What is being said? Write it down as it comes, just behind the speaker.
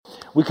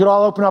We could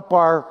all open up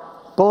our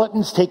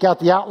bulletins, take out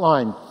the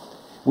outline.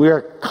 We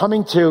are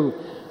coming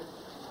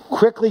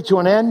quickly to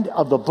an end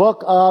of the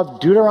book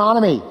of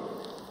Deuteronomy.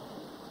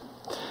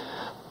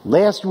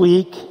 Last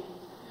week,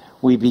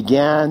 we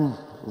began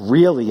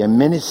really a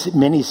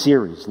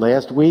mini-series.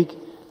 Last week,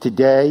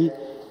 today,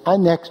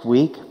 and next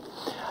week.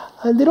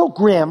 A little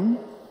grim,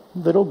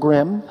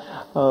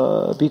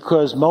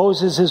 because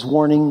Moses is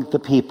warning the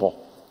people.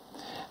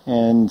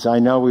 And I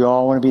know we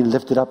all want to be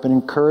lifted up and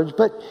encouraged,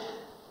 but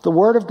the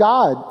Word of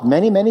God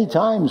many, many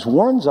times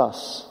warns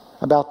us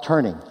about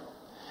turning.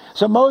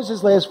 So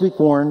Moses last week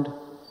warned.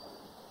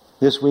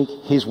 This week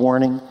he's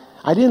warning.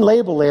 I didn't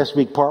label last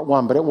week part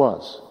 1, but it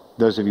was.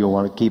 Those of you who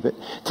want to keep it.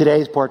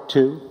 Today's part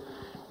 2.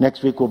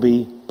 Next week will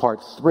be part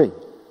 3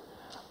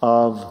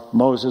 of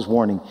Moses'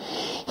 warning.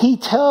 He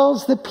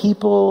tells the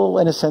people,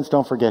 in a sense,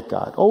 don't forget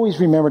God. Always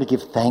remember to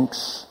give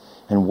thanks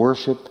and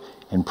worship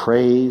and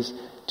praise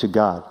to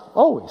God.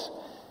 Always.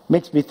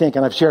 Makes me think,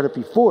 and I've shared it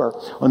before,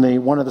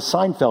 on one of the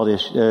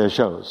Seinfeld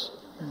shows.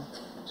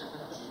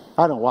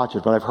 I don't watch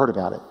it, but I've heard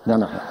about it. No.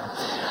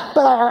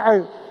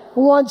 But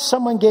once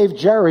someone gave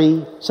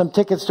Jerry some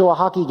tickets to a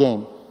hockey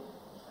game.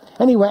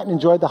 And he went and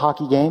enjoyed the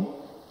hockey game.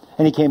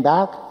 And he came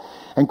back.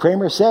 And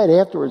Kramer said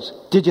afterwards,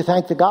 did you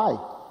thank the guy?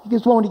 He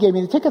goes, well, when he gave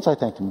me the tickets, I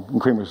thanked him.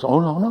 And Kramer goes, oh,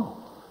 no.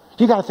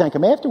 You got to thank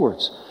him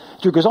afterwards.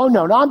 Jerry goes, oh,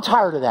 no, I'm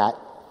tired of that.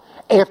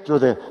 After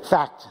the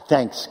fact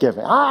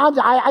Thanksgiving.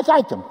 I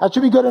thanked him. That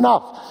should be good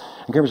enough.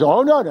 And Kramer says,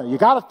 oh, no, you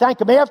got to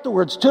thank him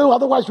afterwards, too.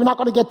 Otherwise, we're not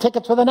going to get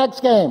tickets for the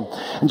next game.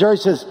 And Jerry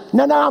says,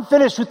 no, I'm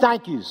finished with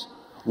thank yous.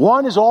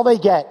 One is all they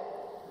get.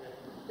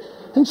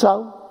 And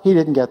so he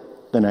didn't get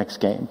the next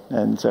game.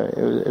 And so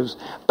it was,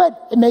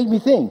 but it made me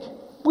think,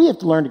 we have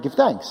to learn to give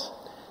thanks.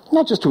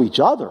 Not just to each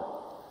other.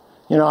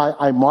 You know,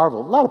 I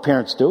marvel. A lot of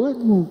parents do it.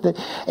 And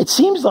it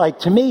seems like,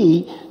 to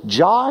me,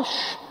 Josh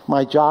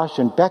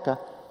and Becca,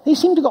 they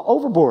seem to go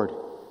overboard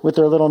with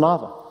their little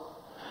Nava.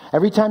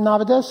 Every time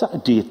Nava does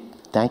something, do you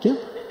thank you?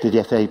 Did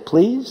you say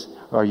please?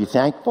 Are you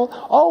thankful?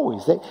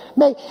 Always.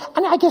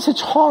 And I guess it's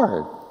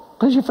hard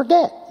because you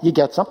forget. You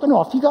get something,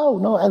 off you go.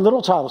 No, a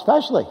little child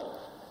especially.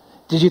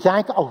 Did you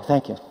thank? Oh,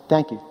 thank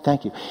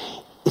you.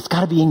 It's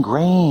got to be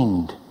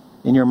ingrained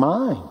in your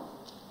mind.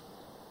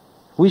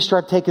 We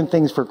start taking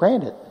things for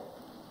granted.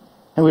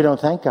 And we don't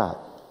thank God.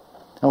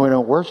 And we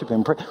don't worship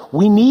Him.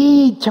 We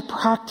need to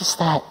practice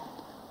that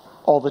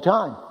all the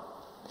time.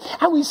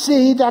 And we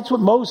see that's what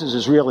Moses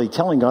is really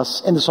telling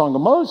us in the Song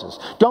of Moses.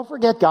 Don't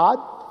forget God.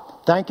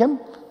 Thank Him.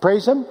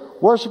 Praise Him.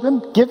 Worship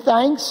Him. Give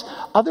thanks.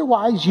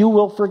 Otherwise, you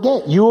will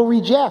forget. You will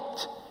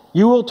reject.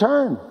 You will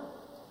turn.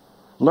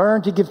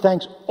 Learn to give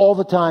thanks all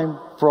the time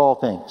for all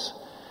things.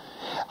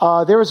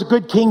 There was a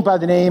good king by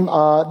the name,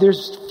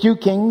 there's few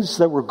kings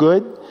that were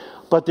good,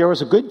 but there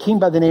was a good king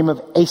by the name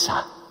of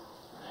Asa.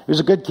 He was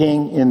a good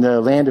king in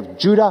the land of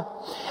Judah.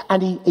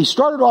 And he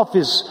started off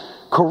his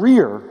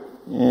career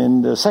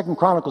in the 2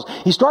 Chronicles.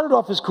 He started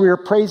off his career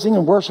praising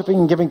and worshiping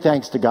and giving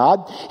thanks to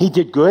God. He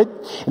did good.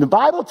 And the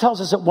Bible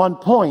tells us at one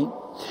point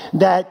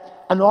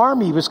that an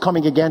army was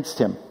coming against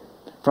him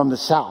from the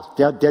south,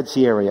 the Dead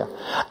Sea area.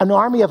 An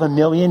army of 1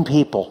 million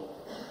people.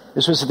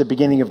 This was at the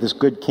beginning of this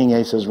good King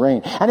Asa's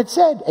reign. And it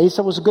said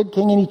Asa was a good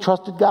king and he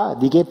trusted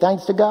God. He gave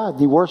thanks to God.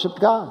 He worshiped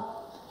God.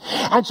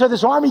 And so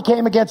this army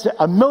came against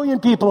 1 million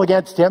people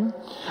against him.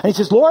 And he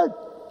says, Lord,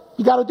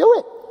 you got to do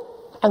it.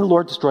 And the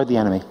Lord destroyed the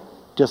enemy.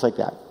 Just like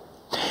that.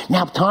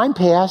 Now time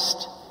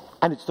passed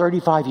and it's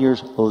 35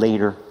 years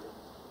later.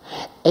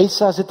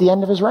 Asa's at the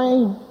end of his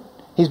reign.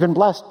 He's been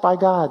blessed by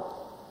God.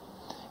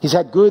 He's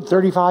had good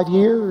 35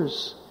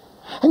 years.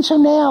 And so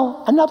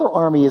now another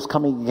army is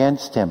coming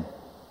against him.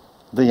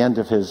 The end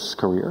of his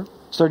career.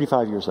 It's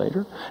 35 years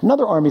later.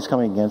 Another army is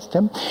coming against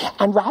him.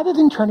 And rather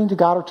than turning to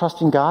God or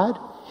trusting God,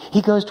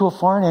 he goes to a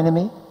foreign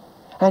enemy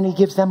and he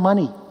gives them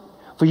money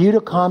for you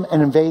to come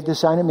and invade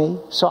this enemy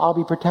so I'll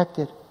be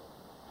protected.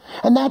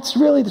 And that's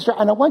really the story.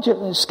 And I want you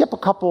to skip a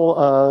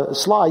couple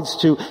slides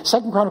to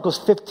 2 Chronicles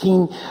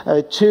 15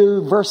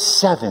 to verse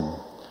 7.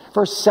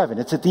 Verse 7.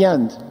 It's at the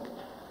end.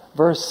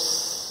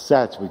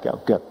 That's we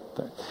go. Good.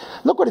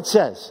 Look what it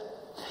says.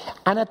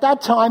 And at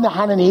that time, the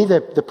Hanani,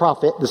 the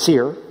prophet, the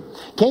seer,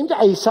 came to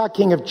Asa,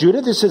 king of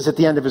Judah. This is at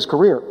the end of his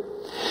career.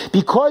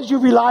 Because you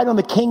relied on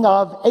the king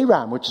of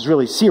Aram, which is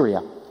really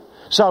Syria.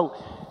 So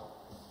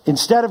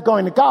instead of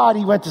going to God,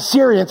 he went to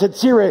Syria and said,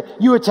 Syria,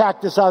 you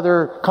attacked this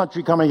other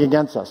country coming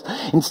against us.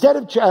 Instead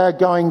of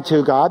going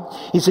to God,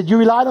 he said, you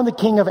relied on the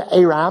king of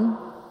Aram,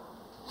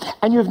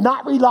 and you have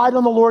not relied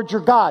on the Lord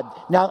your God.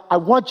 Now, I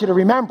want you to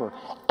remember,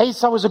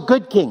 Asa was a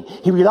good king.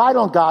 He relied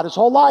on God his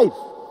whole life.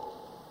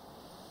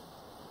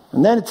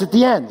 And then it's at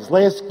the end, his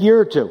last year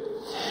or two.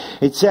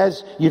 It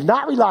says, you've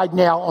not relied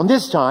now on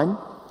this time.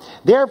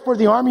 Therefore,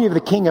 the army of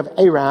the king of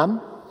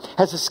Aram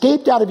has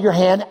escaped out of your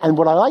hand. And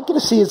what I like you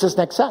to see is this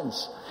next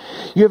sentence.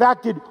 You have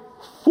acted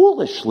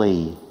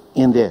foolishly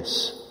in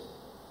this.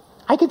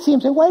 I could see him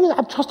say, wait,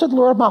 I've trusted the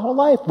Lord my whole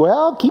life.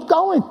 Well, keep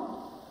going.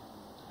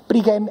 But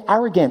he became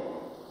arrogant.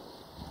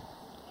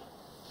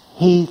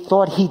 He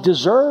thought he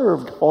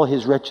deserved all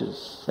his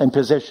riches and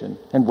position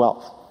and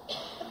wealth.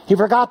 He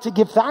forgot to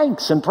give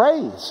thanks and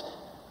praise.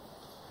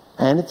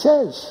 And it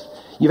says,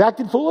 you've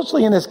acted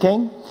foolishly in this,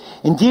 king.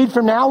 Indeed,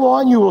 from now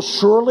on, you will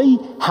surely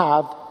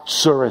have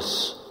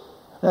tsuris.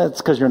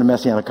 That's because you're in a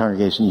Messianic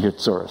congregation, you hear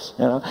tsuris.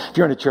 If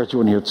you're in a church, you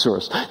wouldn't hear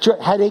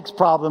tsuris. Headaches,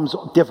 problems,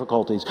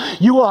 difficulties.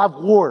 You will have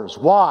wars.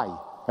 Why,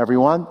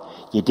 everyone?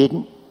 You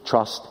didn't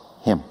trust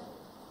him.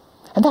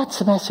 And that's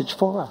the message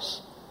for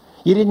us.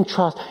 You didn't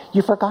trust.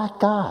 You forgot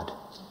God.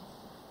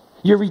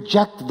 You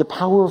rejected the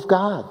power of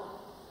God.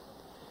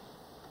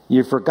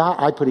 You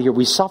forgot. I put it here.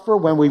 We suffer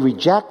when we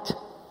reject,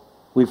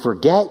 we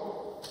forget,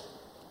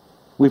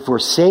 we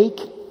forsake,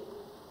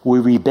 we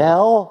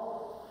rebel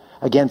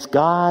against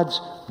God's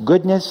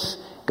goodness,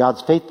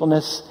 God's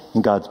faithfulness,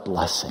 and God's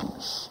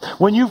blessings.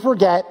 When you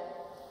forget,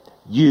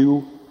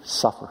 you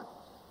suffer.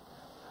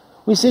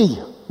 We see,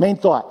 main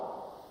thought.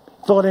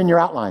 Fill it in your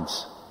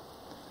outlines.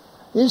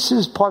 This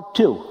is part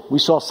 2. We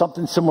saw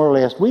something similar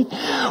last week.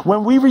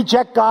 When we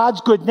reject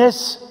God's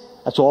goodness,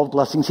 that's all the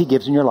blessings he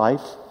gives in your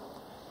life.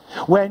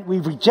 When we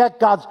reject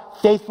God's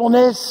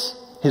faithfulness,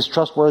 his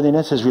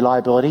trustworthiness, his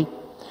reliability,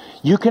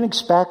 you can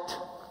expect,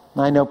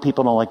 I know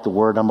people don't like the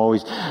word, I'm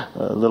always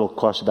a little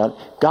cautious about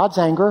it, God's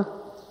anger,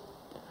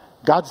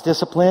 God's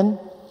discipline,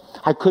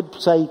 I could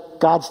say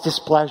God's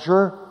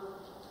displeasure.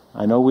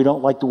 I know we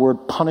don't like the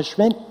word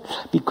punishment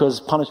because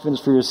punishment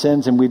is for your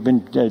sins and we've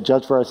been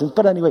judged for our sins.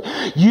 But anyway,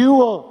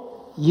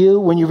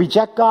 when you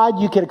reject God,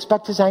 you can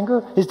expect his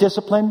anger, his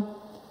discipline,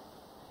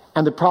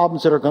 and the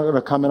problems that are going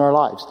to come in our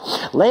lives.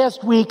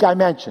 Last week I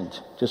mentioned,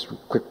 just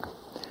quick,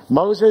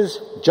 Moses,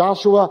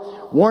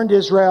 Joshua warned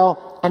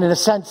Israel, and in a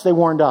sense they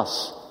warned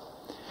us.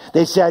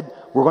 They said,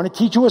 we're going to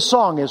teach you a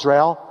song,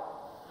 Israel,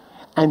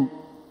 and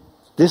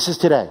this is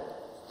today.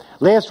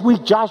 Last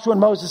week, Joshua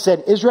and Moses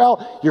said, Israel,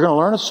 you're going to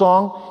learn a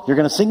song, you're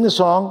going to sing the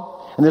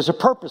song, and there's a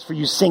purpose for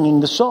you singing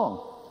the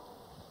song.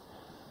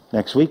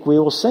 Next week, we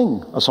will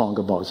sing a song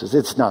of Moses.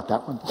 It's not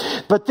that one.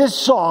 But this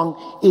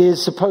song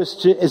is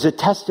a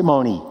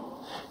testimony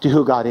to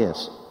who God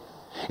is.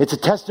 It's a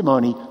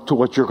testimony to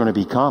what you're going to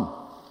become.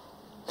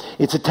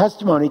 It's a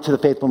testimony to the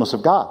faithfulness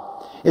of God.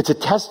 It's a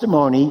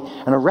testimony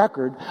and a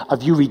record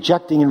of you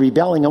rejecting and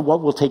rebelling and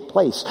what will take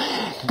place.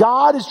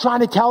 God is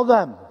trying to tell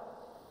them,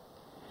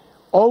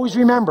 always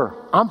remember,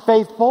 I'm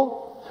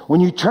faithful.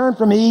 When you turn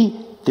from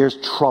me, there's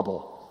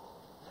trouble.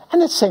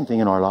 And it's the same thing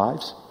in our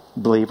lives,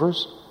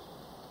 believers.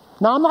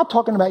 Now, I'm not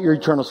talking about your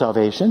eternal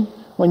salvation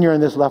when you're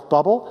in this left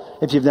bubble.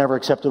 If you've never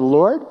accepted the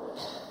Lord,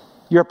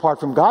 you're apart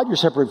from God, you're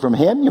separated from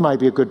him. You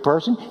might be a good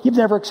person. You've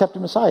never accepted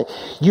Messiah.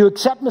 You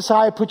accept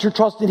Messiah, put your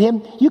trust in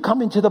him, you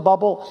come into the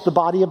bubble, the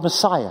body of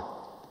Messiah.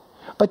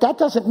 But that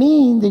doesn't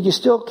mean that you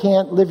still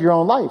can't live your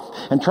own life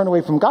and turn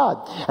away from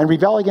God and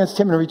rebel against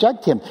him and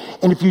reject him.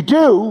 And if you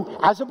do,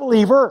 as a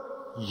believer,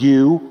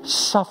 you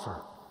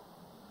suffer.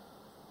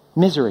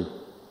 Misery,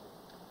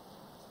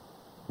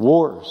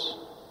 wars,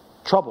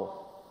 trouble,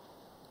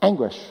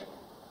 anguish.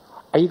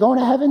 Are you going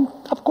to heaven?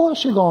 Of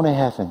course you're going to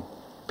heaven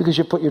because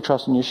you put your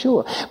trust in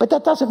Yeshua. But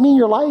that doesn't mean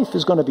your life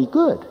is going to be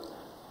good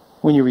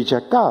when you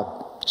reject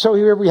God. So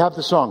here we have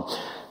the song.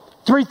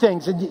 3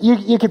 things, and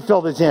you can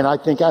fill this in. I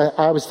think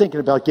I was thinking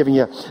about giving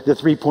you the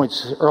 3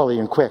 points early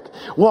and quick.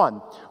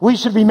 1, we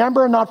should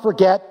remember and not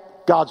forget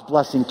God's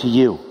blessing to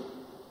you.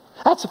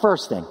 That's the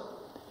first thing.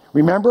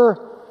 Remember,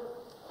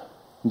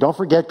 don't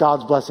forget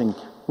God's blessing.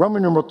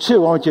 Roman numeral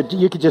 2,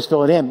 you could just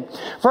fill it in.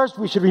 First,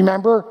 we should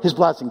remember his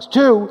blessings.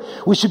 2,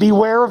 we should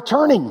beware of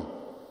turning.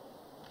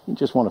 You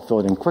just want to fill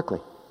it in quickly.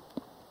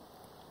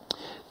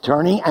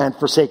 Turning and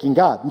forsaking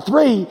God. And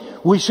 3,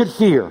 we should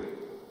fear.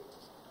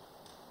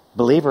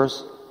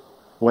 Believers,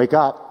 wake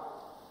up.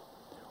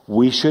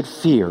 We should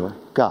fear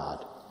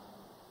God.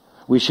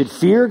 We should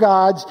fear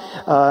God's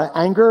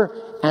anger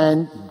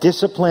and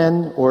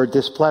discipline or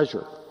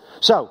displeasure.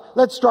 So,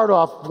 let's start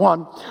off.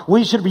 1,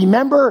 we should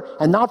remember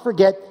and not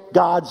forget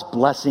God's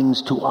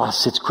blessings to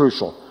us. It's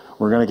crucial.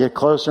 We're going to get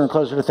closer and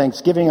closer to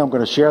Thanksgiving. I'm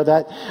going to share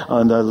that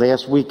on the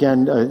last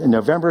weekend in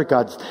November.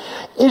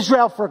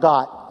 Israel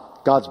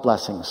forgot God's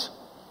blessings.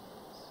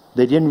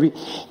 They didn't.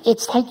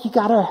 It's like you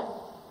got to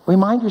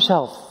remind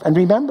yourself and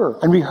remember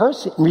and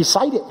rehearse it and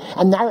recite it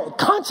and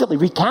constantly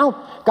recount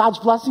God's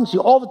blessings to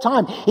you all the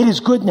time. It is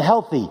good and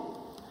healthy.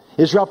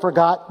 Israel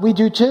forgot. We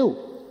do too.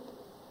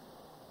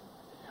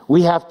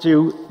 We have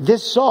to,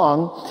 this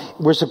song,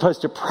 we're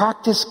supposed to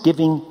practice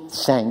giving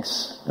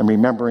thanks and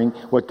remembering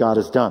what God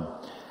has done.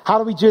 How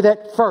do we do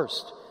that?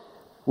 First,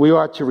 we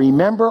are to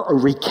remember or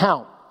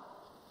recount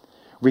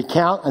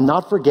and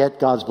not forget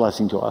God's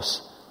blessing to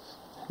us.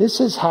 This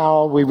is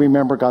how we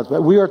remember God's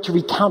blessing. We are to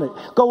recount it.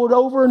 Go it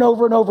over and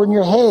over and over in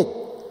your head.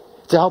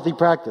 It's a healthy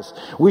practice.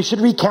 We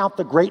should recount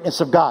the greatness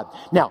of God.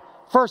 Now,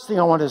 first thing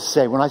I wanted to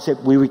say, when I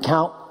said we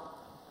recount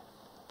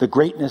the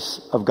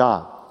greatness of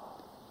God,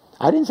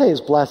 I didn't say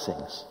his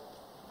blessings.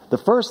 The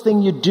first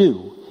thing you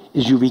do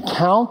is you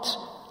recount,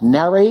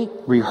 narrate,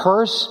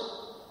 rehearse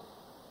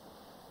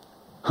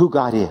who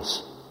God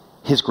is,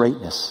 his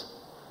greatness.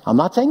 I'm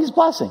not saying his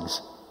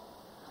blessings.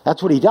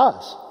 That's what he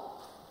does.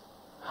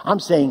 I'm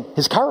saying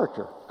his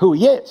character, who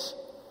he is.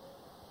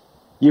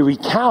 You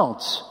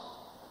recount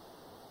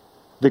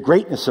the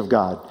greatness of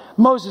God.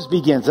 Moses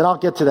begins, and I'll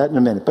get to that in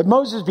a minute, but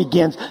Moses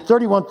begins,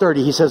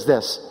 31:30, he says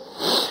this.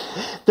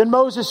 Then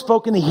Moses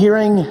spoke in the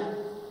hearing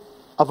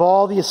of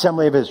all the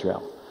assembly of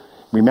Israel.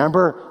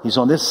 Remember, he's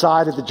on this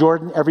side of the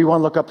Jordan.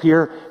 Everyone look up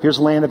here. Here's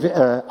the land of,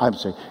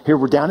 here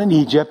we're down in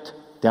Egypt.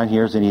 Down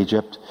here is in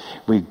Egypt.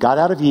 We got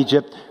out of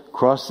Egypt,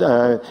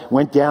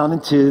 went down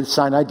into the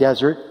Sinai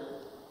Desert.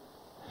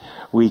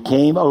 We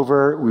came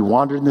over, we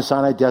wandered in the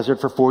Sinai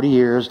Desert for 40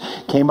 years,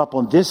 came up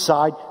on this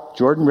side,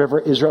 Jordan River,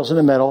 Israel's in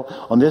the middle.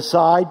 On this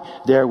side,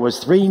 there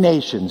was 3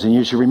 nations, and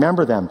you should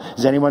remember them.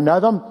 Does anyone know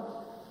them?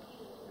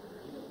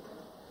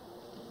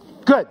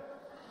 Good.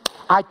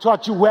 I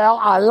taught you well.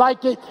 I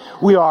like it.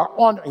 We are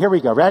on. Here we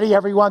go. Ready,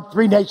 everyone?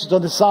 3 nations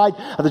on the side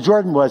of the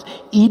Jordan was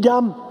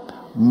Edom,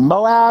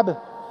 Moab,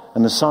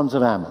 and the sons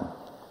of Ammon.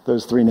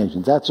 Those 3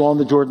 nations. That's on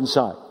the Jordan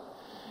side.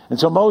 And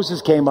so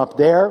Moses came up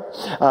there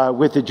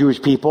with the Jewish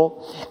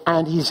people,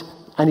 and he's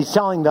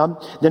telling them.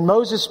 Then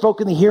Moses spoke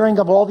in the hearing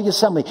of all the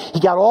assembly. He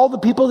got all the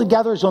people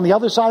together. He's on the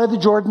other side of the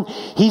Jordan.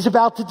 He's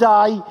about to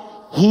die.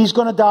 He's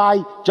going to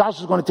die.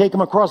 Joshua's going to take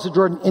him across the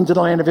Jordan into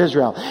the land of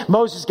Israel.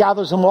 Moses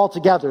gathers them all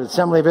together, the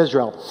assembly of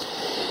Israel.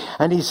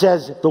 And he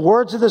says, the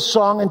words of the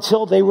song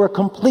until they were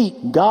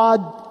complete. God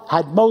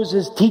had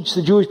Moses teach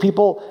the Jewish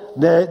people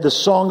the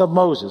song of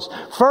Moses.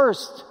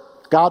 First,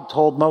 God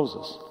told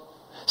Moses.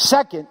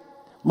 Second,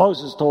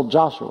 Moses told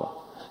Joshua.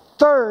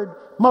 Third,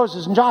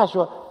 Moses and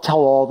Joshua tell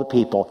all the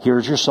people.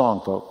 Here's your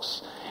song,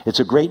 folks. It's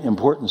a great and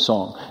important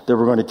song that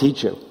we're going to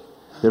teach you,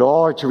 that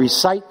all are to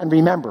recite and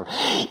remember.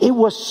 It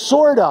was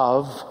sort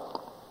of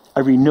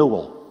a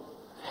renewal.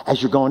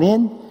 As you're going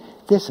in,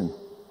 listen,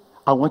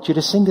 I want you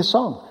to sing this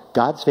song.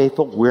 God's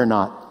faithful, we're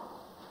not.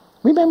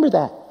 Remember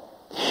that.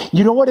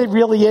 You know what it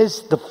really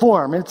is? The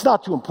form, and it's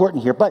not too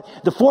important here, but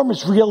the form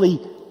is really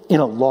in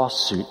a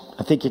lawsuit.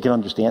 I think you can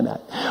understand that.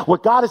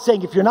 What God is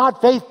saying, if you're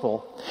not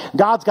faithful,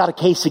 God's got a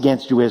case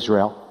against you,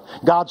 Israel.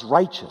 God's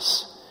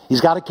righteous. He's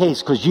got a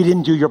case because you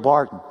didn't do your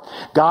bargain.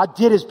 God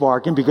did his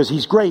bargain because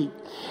he's great.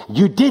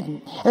 You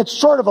didn't. And it's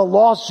sort of a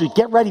lawsuit.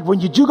 Get ready.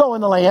 When you do go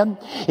in the land,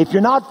 if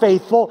you're not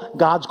faithful,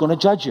 God's going to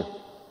judge you.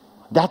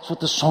 That's what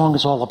the song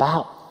is all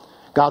about.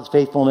 God's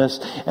faithfulness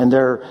and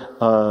their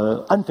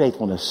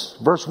unfaithfulness.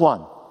 Verse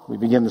 1. We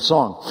begin the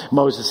song.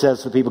 Moses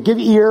says to the people, give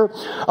ear,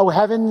 O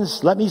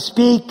heavens, let me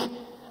speak,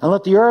 and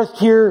let the earth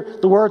hear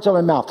the words of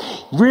my mouth.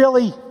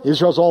 Really?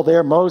 Israel's all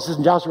there. Moses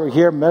and Joshua are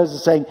here. Moses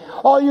is saying,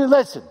 all you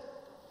listen.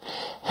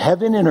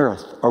 Heaven and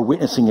earth are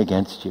witnessing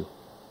against you.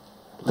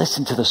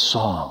 Listen to the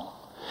song.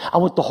 I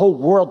want the whole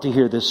world to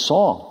hear this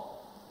song.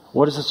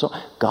 What is the song?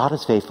 God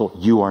is faithful.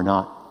 You are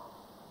not.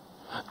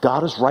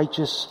 God is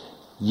righteous.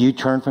 You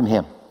turn from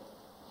him.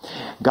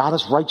 God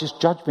is righteous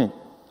judgment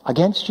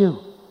against you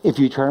if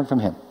you turn from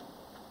him.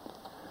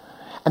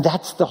 And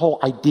that's the whole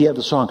idea of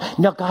the song.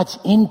 Now, God's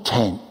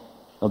intent,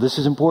 oh, this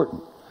is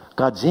important.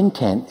 God's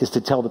intent is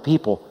to tell the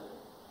people,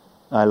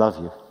 I love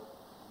you.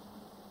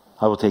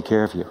 I will take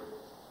care of you.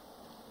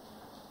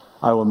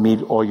 I will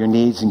meet all your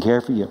needs and care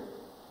for you.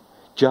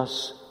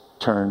 Just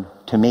turn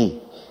to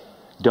me.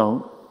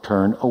 Don't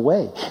turn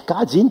away.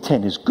 God's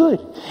intent is good.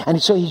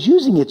 And so he's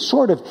using it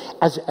sort of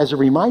as a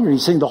reminder.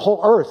 He's saying the whole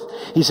earth.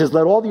 He says,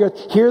 let all the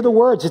earth hear the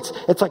words.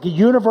 It's like a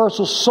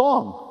universal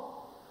song.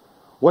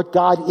 What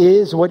God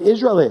is and what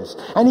Israel is.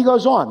 And he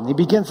goes on. He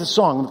begins the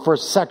song in the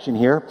first section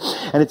here.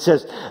 And it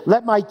says,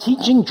 let my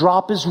teaching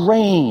drop as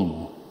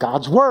rain.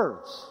 God's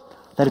words.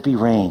 Let it be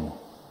rain.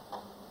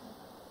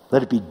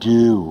 Let it be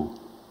dew.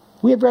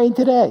 We have rain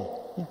today.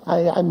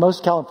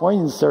 Most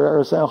Californians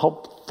are saying,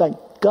 oh, thank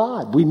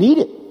God. We need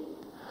it.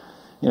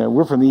 You know,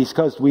 we're from the East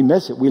Coast. We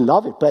miss it. We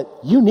love it. But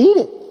you need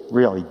it,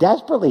 really,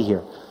 desperately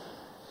here.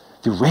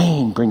 The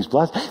rain brings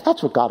blessing.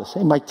 That's what God is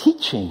saying. My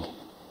teaching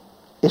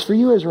is for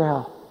you,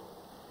 Israel.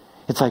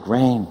 It's like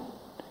rain.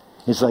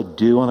 It's like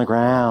dew on the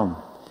ground.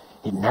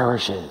 It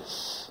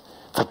nourishes.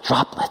 It's like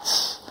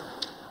droplets.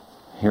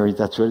 Here,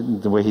 that's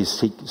the way he's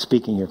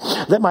speaking here.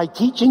 Let my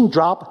teaching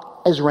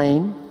drop as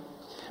rain,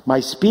 my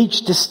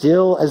speech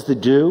distill as the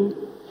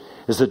dew,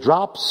 as the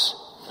drops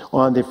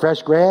on the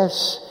fresh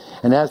grass,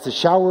 and as the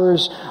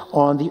showers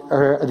on the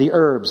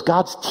herbs.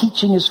 God's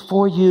teaching is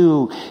for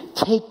you.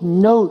 Take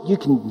note. You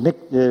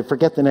can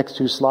forget the next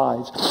 2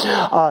 slides.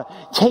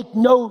 Take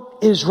note,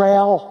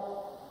 Israel,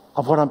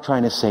 of what I'm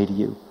trying to say to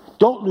you.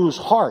 Don't lose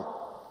heart,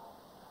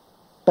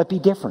 but be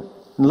different.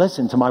 And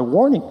listen to my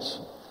warnings.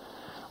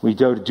 We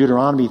go to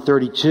Deuteronomy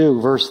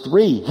 32, verse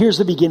 3. Here's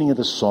the beginning of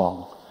the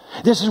song.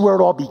 This is where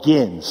it all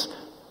begins.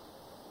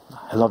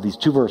 I love these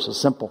 2 verses,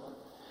 simple.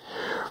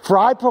 For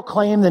I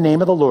proclaim the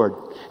name of the Lord.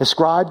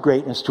 Ascribe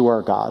greatness to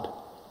our God.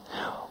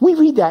 We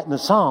read that in the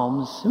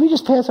Psalms, and we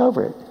just pass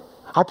over it.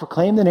 I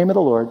proclaim the name of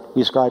the Lord.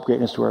 We ascribe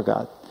greatness to our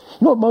God.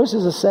 You know what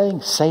Moses is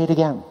saying? Say it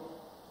again.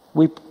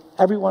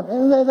 Everyone,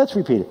 let's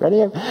repeat it.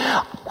 Ready?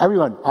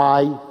 Everyone,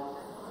 I.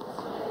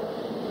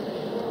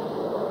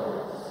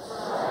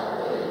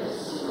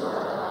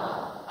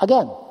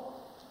 Again.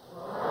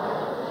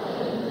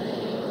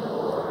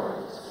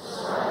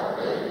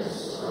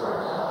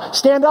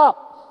 Stand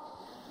up.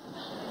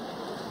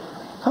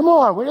 Come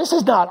on, this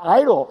is not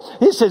idle.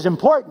 This is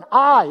important.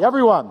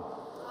 Everyone.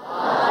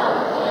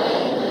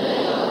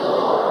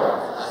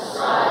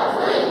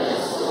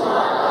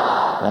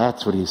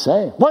 That's what he's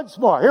saying. Once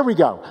more, here we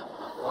go.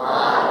 For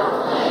I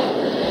proclaim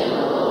the name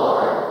of the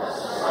Lord,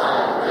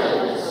 ascribe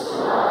greatness to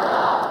our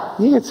God.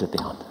 You can sit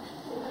down.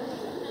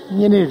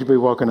 You need to be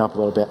woken up a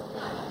little bit.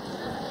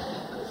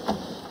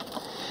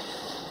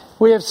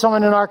 We have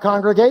someone in our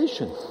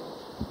congregation.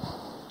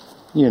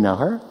 You know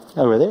her,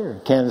 over there,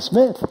 Candace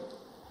Smith.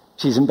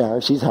 She's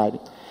embarrassed, she's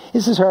hiding.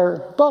 This is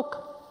her book.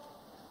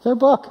 It's her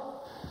book.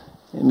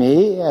 And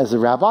me, as a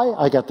rabbi,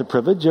 I got the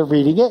privilege of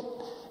reading it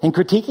and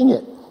critiquing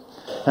it.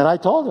 And I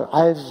told her,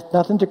 I have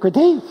nothing to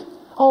critique.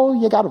 Oh,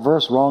 you got a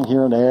verse wrong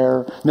here and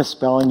there,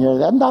 misspelling here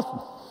and there, nothing.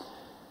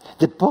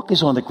 The book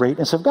is on the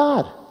greatness of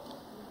God.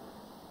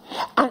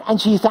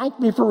 And she thanked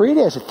me for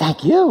reading it. I said,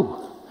 thank you.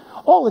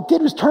 All it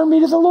did was turn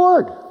me to the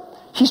Lord.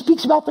 She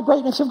speaks about the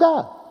greatness of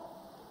God.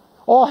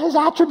 All his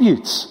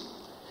attributes.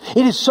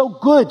 It is so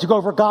good to go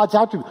over God's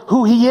attributes.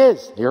 Who he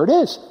is. Here it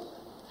is.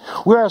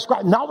 We're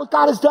ascribing, not what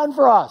God has done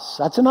for us.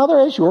 That's another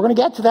issue. We're going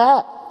to get to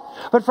that.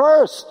 But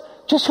first,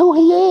 just who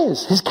he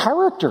is, his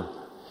character,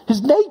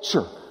 his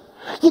nature.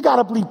 You got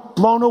to be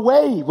blown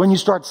away when you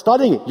start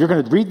studying it. You're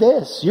going to read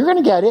this. You're going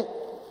to get it.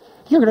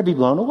 You're going to be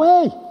blown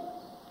away.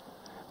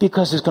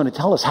 Because it's going to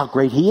tell us how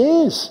great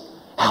he is,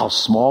 how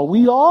small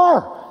we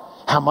are,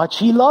 how much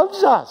he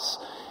loves us.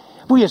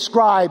 We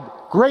ascribe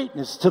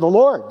greatness to the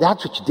Lord.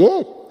 That's what you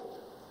did.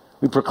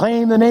 We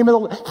proclaim the name of the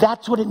Lord.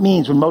 That's what it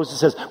means when Moses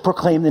says,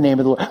 proclaim the name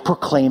of the Lord.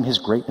 Proclaim his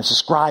greatness.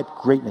 Ascribe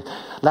greatness.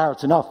 Larry,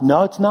 it's enough.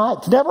 No, it's not.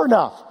 It's never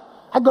enough.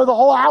 I go the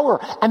whole hour,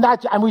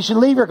 and we should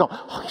leave here going,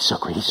 oh, he's so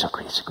great, he's so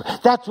great, he's so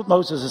great. That's what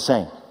Moses is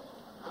saying.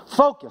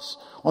 Focus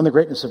on the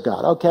greatness of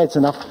God. Okay, it's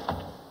enough.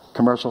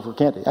 Commercial for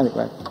candy.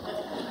 Anyway.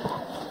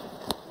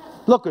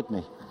 Look with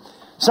me.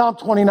 Psalm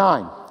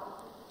 29.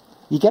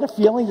 You get a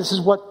feeling this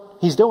is what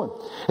he's doing.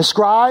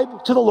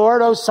 Ascribe to the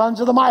Lord, O sons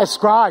of the mighty.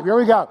 Ascribe. Here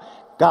we go.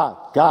 God,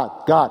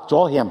 God, God. It's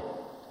all him.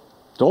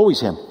 It's always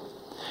him.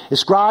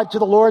 Ascribe to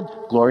the Lord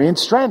glory and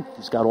strength.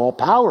 He's got all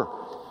power.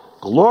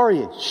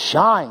 Glory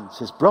shines,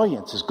 his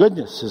brilliance, his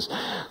goodness, his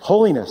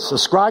holiness.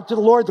 Ascribe to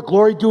the Lord the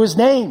glory due his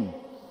name.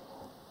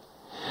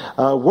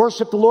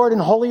 Worship the Lord in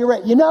holy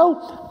array. You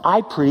know,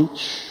 I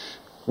preach.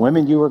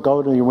 Women, you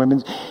go to your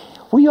women's.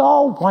 We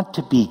all want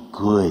to be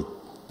good,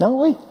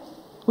 don't we?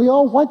 We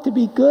all want to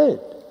be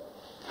good.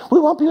 We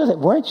want people to say,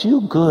 weren't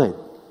you good?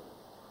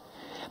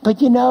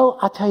 But you know,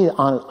 I'll tell you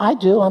honestly, I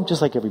do. I'm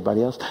just like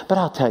everybody else. But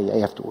I'll tell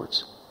you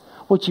afterwards.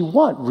 What you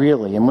want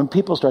really, and when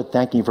people start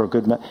thanking you for a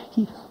good man,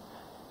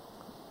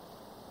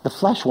 the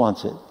flesh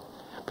wants it.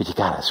 But you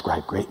got to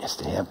ascribe greatness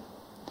to him.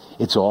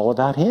 It's all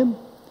about him.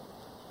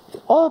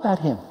 All about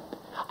him.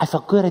 I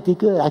felt good, I did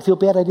good. I feel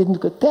bad, I didn't do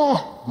good.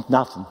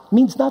 Nothing. It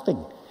means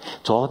nothing.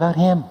 It's all about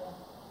him.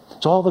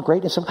 It's all the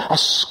greatness of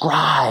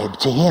ascribe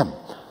to him.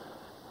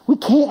 We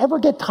can't ever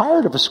get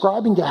tired of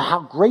ascribing to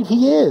how great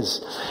he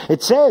is.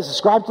 It says,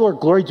 ascribe to the Lord,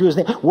 glory to his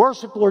name.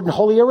 Worship the Lord in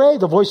holy array.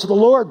 The voice of the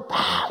Lord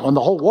on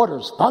the whole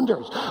waters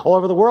thunders. All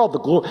over the world,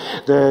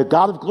 the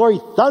God of glory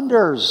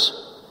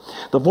thunders.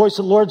 The voice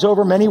of the Lord is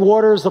over many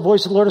waters. The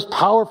voice of the Lord is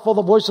powerful.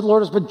 The voice of the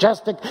Lord is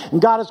majestic.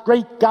 And God is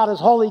great. God is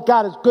holy.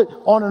 God is good.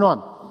 On and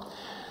on.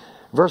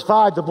 Verse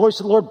 5, the voice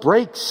of the Lord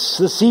breaks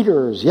the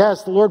cedars.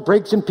 Yes, the Lord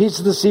breaks in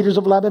pieces the cedars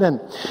of Lebanon.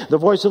 The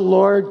voice of the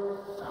Lord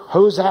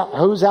hose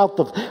out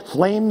the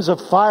flames of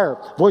fire.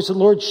 The voice of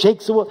the Lord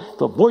shakes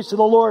the voice of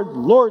the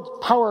Lord's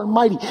power and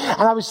mighty.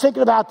 And I was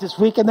thinking about this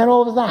week, and then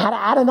all of a sudden I had to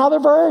add another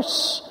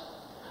verse.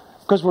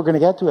 Because we're going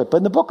to get to it. But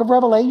in the book of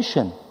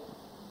Revelation,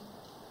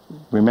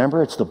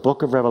 remember, it's the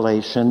book of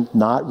Revelation,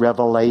 not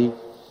Revelations.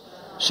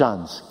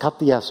 Cut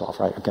the S off,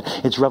 right? Okay.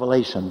 It's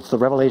Revelation. It's the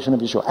revelation of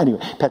Yeshua. Anyway,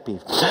 pet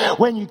peeve.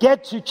 When you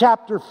get to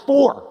chapter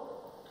 4,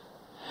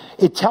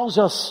 it tells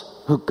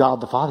us who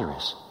God the Father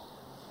is.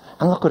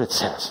 And look what it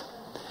says.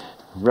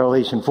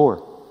 Revelation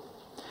 4.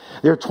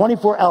 There are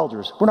 24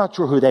 elders. We're not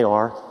sure who they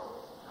are.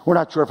 We're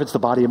not sure if it's the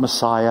body of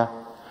Messiah.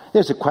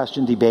 There's a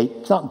question, debate.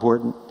 It's not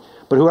important.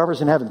 But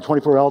whoever's in heaven, the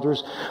 24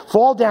 elders,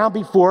 fall down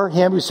before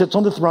him who sits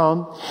on the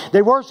throne.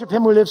 They worship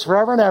him who lives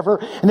forever and ever,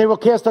 and they will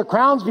cast their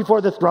crowns before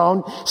the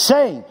throne,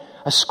 saying,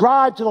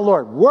 ascribe to the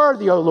Lord,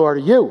 worthy, O Lord, are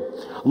you,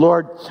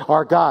 Lord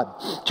our God,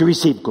 to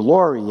receive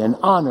glory and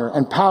honor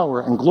and power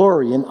and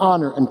glory and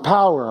honor and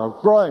power,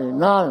 glory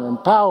and honor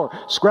and power.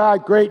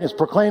 Ascribe greatness,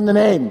 proclaim the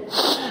name.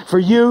 For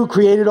you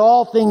created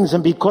all things,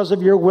 and because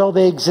of your will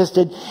they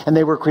existed, and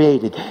they were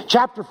created.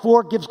 Chapter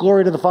 4 gives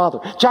glory to the Father.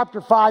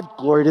 Chapter 5,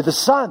 glory to the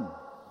Son.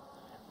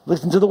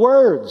 Listen to the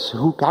words,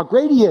 how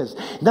great he is.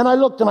 Then I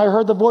looked and I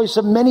heard the voice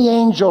of many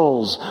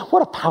angels.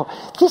 What a power.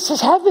 This is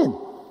heaven.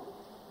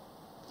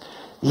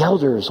 The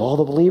elders, all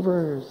the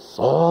believers,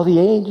 all the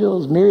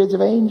angels, myriads of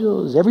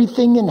angels,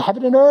 everything in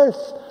heaven and earth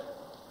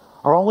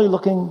are only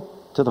looking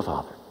to the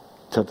Father,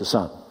 to the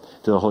Son,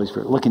 to the Holy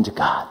Spirit, looking to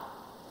God.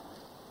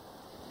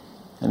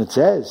 And it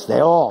says, they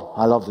all,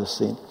 I love this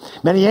scene,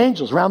 many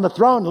angels around the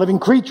throne, living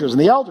creatures,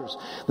 and the elders,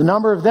 the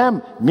number of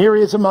them,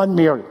 myriads among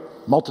myriads.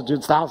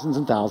 multitudes, thousands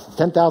and thousands,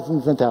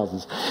 10,000s and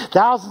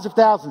thousands of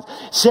thousands,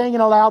 saying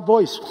in a loud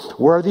voice,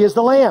 worthy is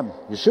the Lamb,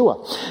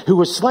 Yeshua, who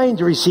was slain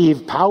to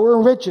receive power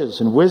and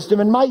riches and wisdom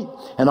and might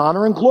and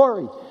honor and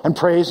glory and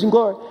praise and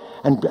glory,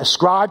 and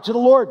ascribe to the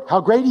Lord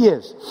how great he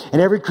is.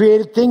 And every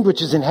created thing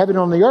which is in heaven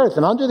and on the earth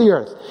and under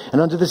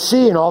the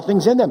sea and all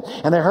things in them.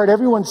 And I heard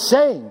everyone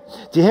saying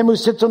to him who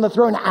sits on the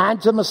throne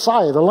and to the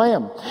Messiah, the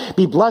Lamb,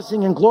 be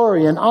blessing and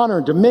glory and honor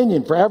and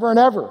dominion forever and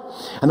ever.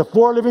 And the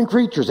four living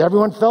creatures,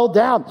 everyone fell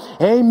down.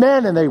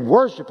 Amen. And they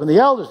worship. And the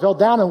elders fell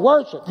down and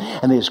worship.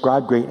 And they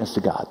ascribed greatness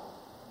to God.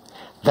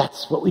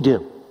 That's what we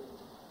do.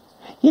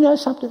 You know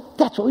something?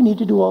 That's what we need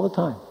to do all the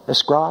time.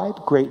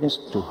 Ascribe greatness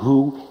to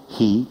who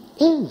he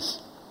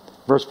is.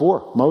 Verse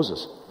 4,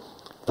 Moses,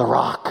 the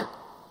rock.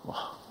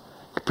 Well,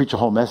 you could preach a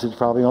whole message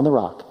probably on the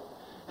rock.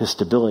 His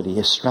stability,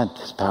 his strength,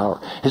 his power,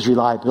 his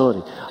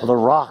reliability. The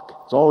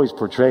rock is always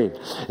portrayed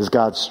as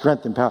God's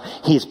strength and power.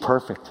 He is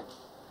perfect.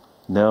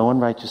 No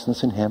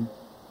unrighteousness in him.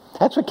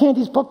 That's what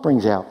Candy's book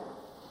brings out.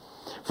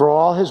 For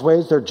all his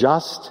ways they're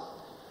just.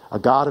 A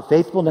God of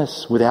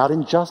faithfulness without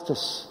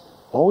injustice.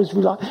 Always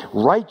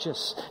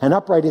righteous and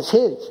upright is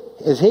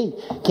he.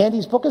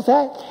 Candy's book is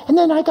that. And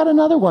then I got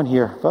another one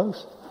here,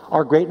 folks.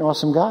 Our great and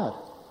awesome God.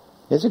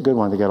 It's a good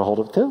one to get a hold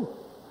of too.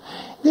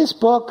 This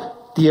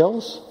book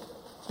deals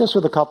just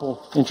with a couple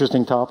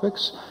interesting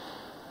topics.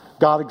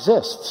 God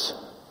exists.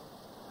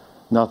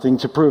 Nothing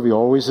to prove. He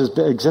always has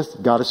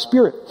existed. God is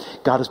spirit.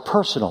 God is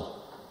personal.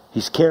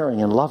 He's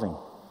caring and loving.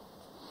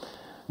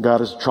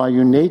 God is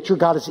triune nature.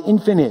 God is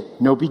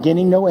infinite. No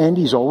beginning, no end.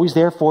 He's always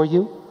there for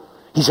you.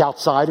 He's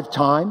outside of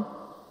time.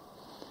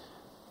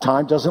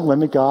 Time doesn't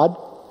limit God.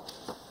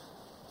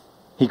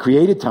 He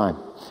created time.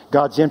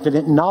 God's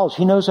infinite in knowledge.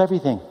 He knows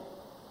everything.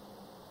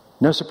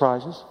 No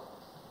surprises.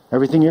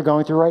 Everything you're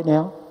going through right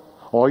now,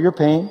 all your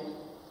pain,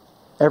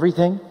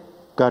 everything,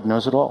 God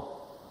knows it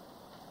all.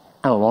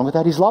 And along with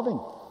that, he's loving.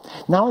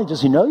 Not only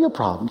does he know your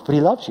problems, but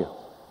he loves you.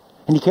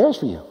 And he cares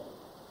for you.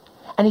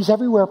 And he's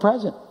everywhere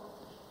present.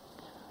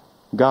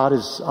 God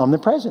is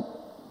omnipresent.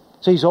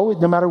 So he's always,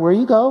 no matter where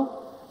you go,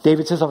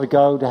 David says, if I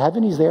go to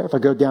heaven, he's there. If I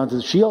go down to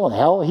the Sheol and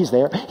hell, he's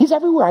there. He's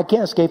everywhere. I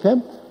can't escape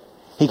him.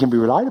 He can be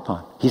relied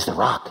upon. He's the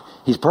rock.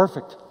 He's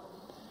perfect.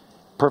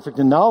 Perfect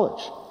in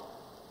knowledge.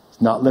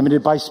 He's not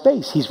limited by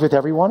space. He's with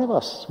every one of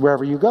us,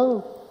 wherever you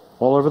go,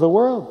 all over the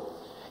world.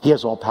 He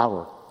has all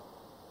power.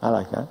 I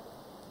like that.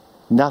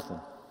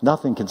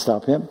 Nothing can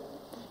stop him.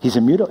 He's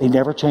immutable. He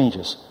never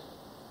changes.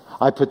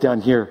 I put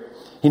down here,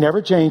 he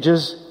never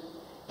changes.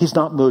 He's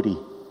not moody.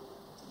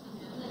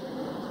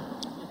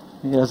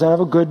 He doesn't have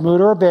a good mood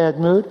or a bad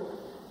mood.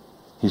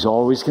 He's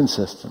always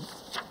consistent.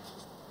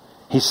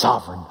 He's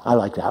sovereign. I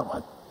like that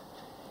one.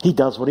 He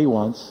does what he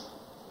wants,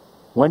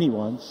 when he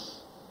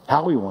wants,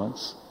 how he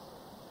wants,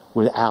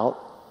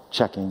 without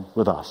checking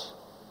with us.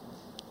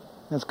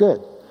 That's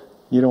good.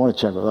 You don't want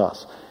to check with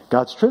us.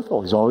 God's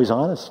truthful. He's always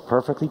honest,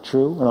 perfectly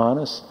true and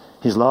honest.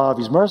 He's love.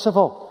 He's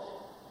merciful.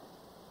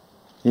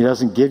 He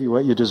doesn't give you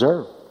what you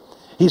deserve.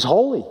 He's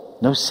holy.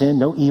 No sin,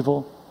 no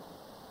evil.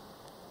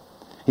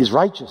 He's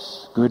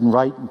righteous, good and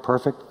right and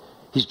perfect.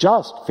 He's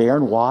just, fair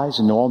and wise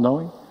and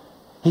all-knowing.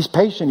 He's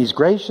patient. He's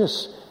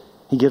gracious.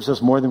 He gives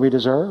us more than we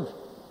deserve.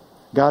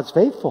 God's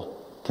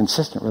faithful,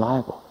 consistent,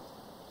 reliable.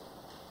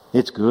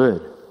 It's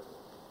good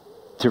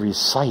to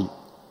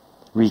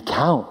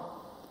recount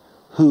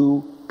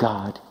who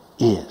God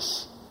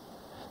is.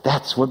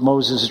 That's what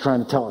Moses is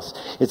trying to tell us.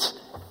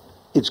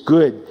 It's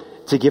good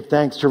to give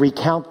thanks, to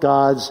recount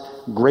God's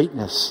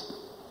greatness.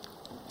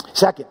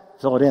 Second,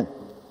 fill it in.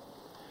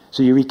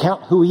 So you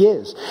recount who he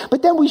is.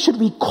 But then we should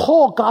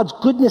recall God's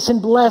goodness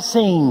and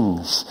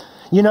blessings.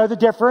 You know the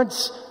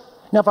difference?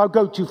 Now, if I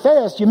go too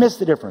fast, you miss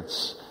the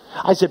difference.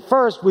 I said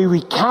first, we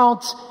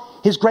recount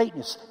his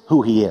greatness,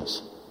 who he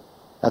is.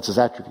 That's his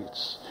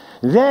attributes.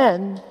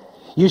 Then,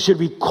 you should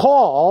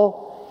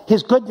recall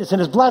his goodness and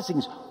his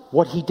blessings,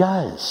 what he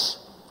does,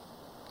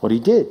 what he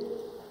did.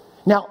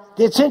 Now,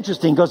 it's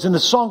interesting because in the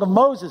Song of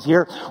Moses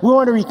here, we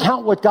want to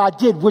recount what God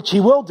did, which he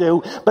will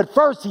do. But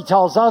first, he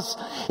tells us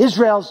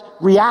Israel's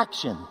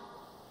reaction.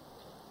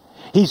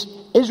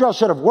 Israel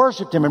should have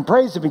worshipped him and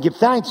praised him and give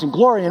thanks and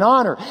glory and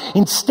honor.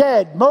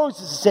 Instead,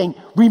 Moses is saying,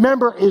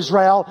 remember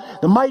Israel,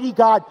 the mighty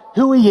God,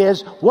 who he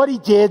is, what he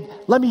did.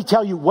 Let me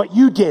tell you what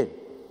you did.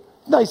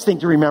 Nice thing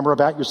to remember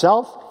about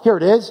yourself. Here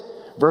it is,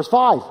 verse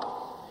 5.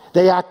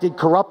 They acted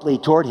corruptly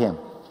toward him.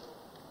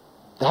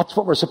 That's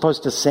what we're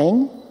supposed to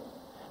sing?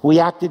 We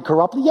acted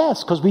corruptly?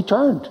 Yes, because we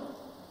turned.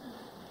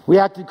 We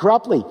acted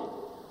corruptly.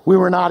 We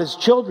were not his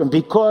children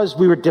because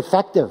we were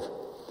defective.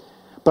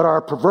 But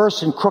our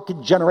perverse and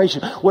crooked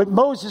generation. What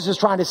Moses is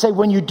trying to say,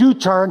 when you do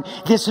turn,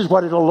 this is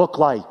what it'll look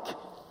like.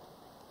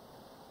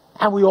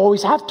 And we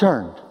always have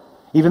turned.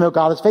 Even though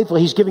God is faithful,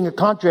 he's giving a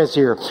contrast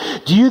here.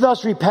 Do you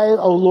thus repay,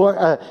 O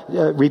Lord,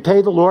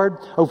 repay the Lord,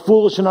 O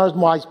foolish and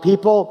unwise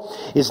people?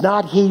 Is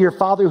not he your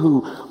father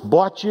who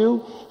bought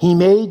you? He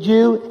made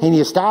you and he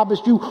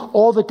established you.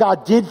 All that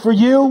God did for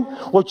you,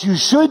 what you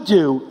should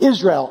do,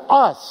 Israel,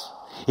 us,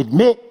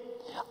 admit,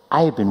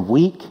 I have been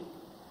weak.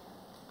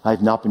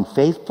 I've not been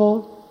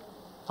faithful.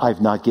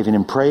 I've not given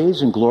him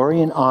praise and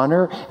glory and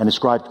honor and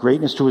ascribed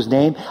greatness to his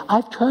name.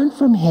 I've turned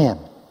from him.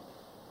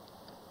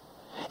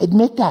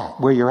 Admit that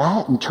where you're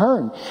at and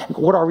turn.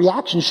 What our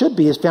reaction should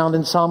be is found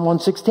in Psalm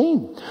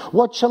 116.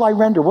 What shall I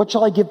render? What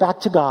shall I give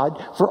back to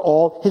God for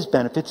all his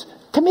benefits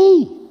to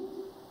me?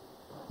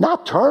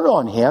 Not turn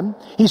on him.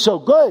 He's so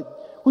good.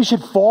 We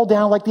should fall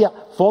down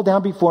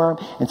before him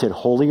and say,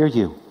 holy are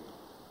you.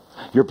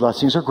 Your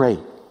blessings are great.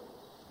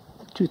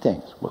 Two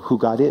things. Who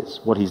God is,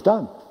 what he's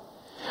done.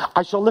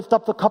 I shall lift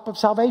up the cup of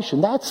salvation.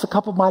 That's the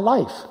cup of my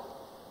life.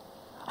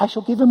 I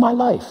shall give him my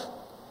life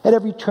at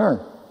every turn.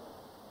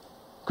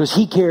 Because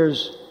he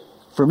cares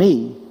for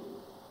me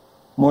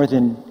more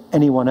than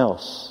anyone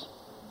else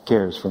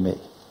cares for me.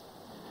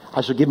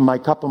 I shall give him my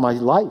cup of my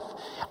life.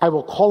 I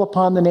will call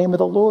upon the name of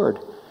the Lord.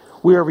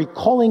 We are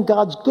recalling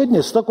God's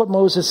goodness. Look what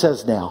Moses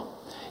says now.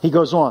 He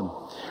goes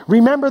on.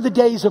 Remember the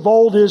days of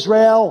old,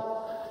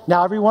 Israel.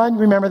 Now everyone,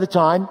 remember the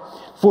time.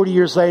 40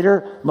 years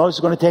later, Moses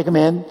is going to take them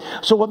in.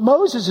 So what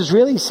Moses is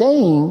really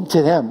saying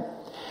to them,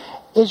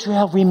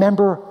 Israel,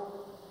 remember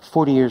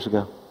 40 years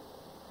ago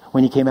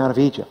when you came out of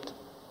Egypt.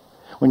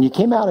 When you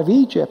came out of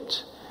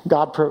Egypt,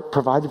 God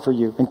provided for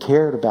you and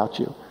cared about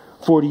you.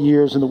 40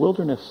 years in the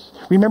wilderness.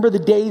 Remember the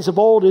days of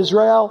old,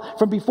 Israel,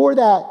 from before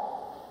that.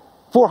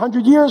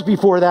 400 years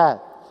before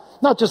that.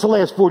 Not just the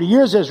last 40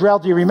 years, Israel.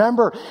 Do you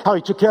remember how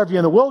he took care of you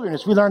in the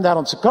wilderness? We learned that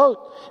on Sukkot.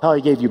 How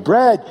he gave you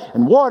bread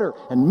and water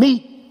and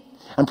meat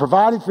and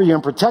provided for you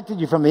and protected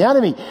you from the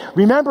enemy.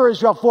 Remember,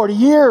 Israel, 40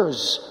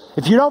 years.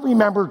 If you don't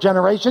remember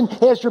generation,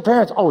 ask your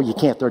parents. Oh, you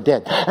can't, they're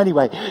dead.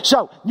 Anyway,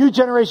 so new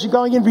generation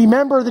going in.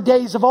 Remember the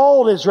days of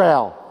old,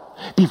 Israel.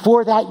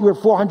 Before that, you were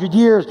 400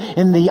 years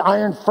in the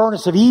iron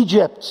furnace of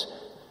Egypt.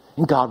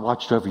 And God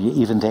watched over you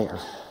even there.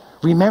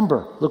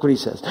 Remember, look what he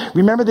says.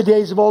 Remember the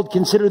days of old.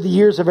 Consider the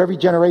years of every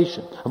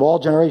generation, of all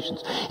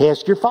generations.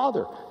 Ask your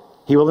father.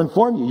 He will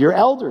inform you. Your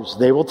elders,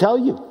 they will tell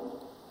you.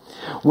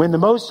 When the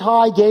Most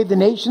High gave the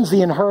nations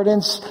the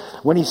inheritance,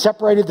 when he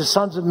separated the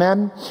sons of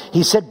men,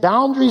 he set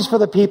boundaries for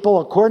the people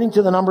according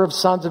to the number of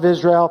sons of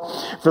Israel.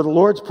 For the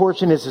Lord's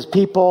portion is his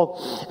people,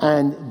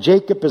 and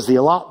Jacob is the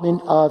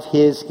allotment of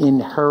his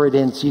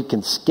inheritance. You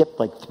can skip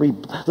like 3.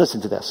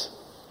 Listen to this.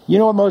 You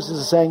know what Moses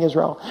is saying,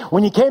 Israel?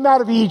 When you came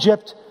out of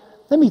Egypt,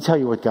 let me tell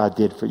you what God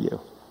did for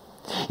you.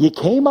 You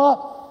came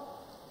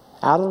up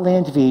out of the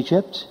land of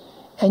Egypt,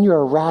 and you're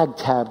a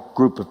ragtag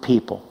group of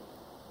people.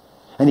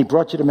 And he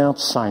brought you to Mount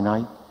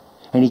Sinai,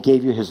 and he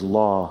gave you his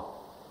law.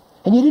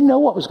 And you didn't know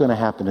what was going to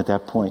happen at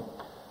that point.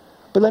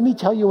 But let me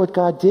tell you what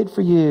God did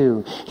for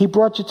you. He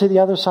brought you to the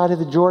other side of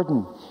the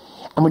Jordan.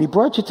 And when he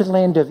brought you to the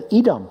land of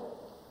Edom,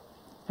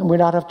 and we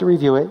don't have to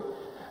review it,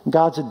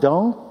 God said,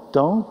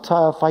 don't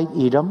fight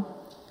Edom,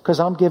 because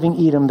I'm giving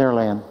Edom their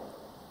land.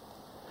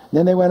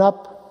 Then they went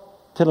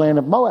up to the land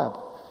of Moab.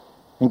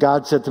 And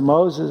God said to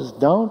Moses,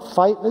 don't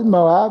fight with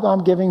Moab,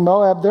 I'm giving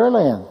Moab their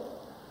land.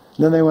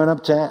 Then they went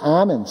up to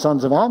Ammon,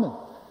 sons of Ammon.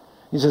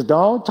 He says,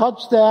 don't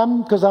touch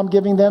them because I'm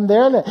giving them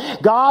their land.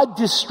 God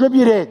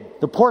distributed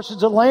the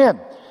portions of land.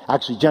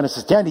 Actually,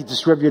 Genesis 10, he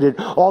distributed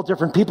all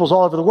different peoples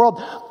all over the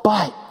world.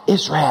 But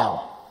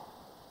Israel,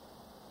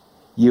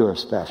 you are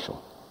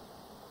special.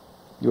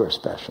 You are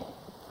special.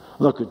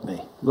 Look at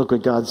me. Look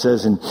what God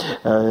says in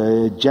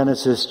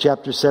Genesis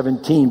chapter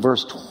 17,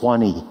 verse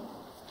 20.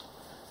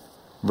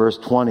 Verse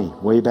 20,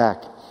 way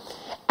back.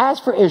 As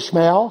for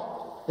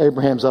Ishmael,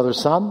 Abraham's other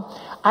son,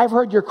 I've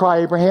heard your cry,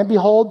 Abraham.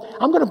 Behold,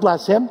 I'm going to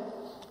bless him.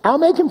 I'll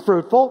make him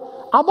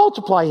fruitful. I'll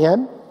multiply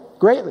him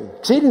greatly,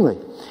 exceedingly.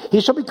 He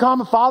shall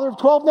become a father of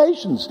 12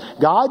 nations.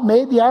 God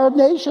made the Arab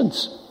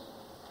nations.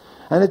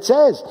 And it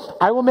says,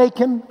 I will make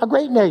him a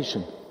great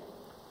nation.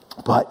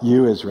 But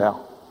you,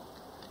 Israel.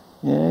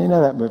 Yeah, you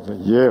know that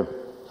movement. You.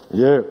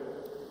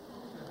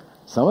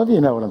 Some of you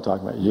know what I'm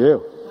talking about.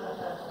 You.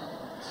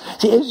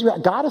 See, Israel,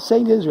 God is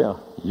saying to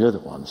Israel, you're the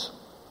ones.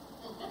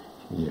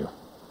 You.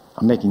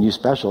 I'm making you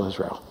special,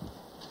 Israel.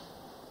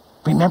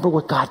 Remember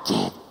what God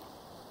did.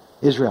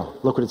 Israel,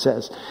 look what it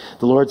says.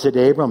 The Lord said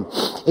to Abram,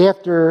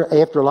 after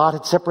Lot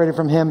had separated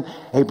from him,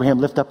 Abraham,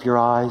 lift up your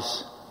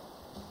eyes.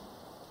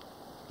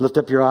 Lift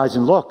up your eyes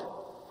and look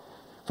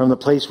from the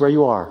place where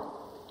you are.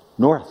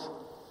 North,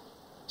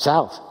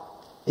 south,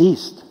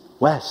 east,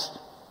 west.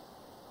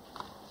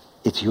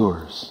 It's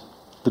yours.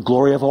 The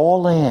glory of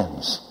all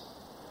lands.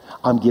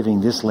 I'm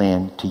giving this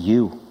land to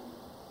you.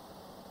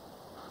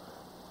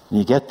 When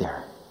you get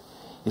there,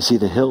 you see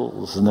the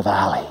hills and the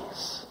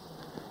valleys.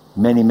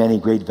 Many, many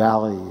great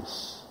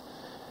valleys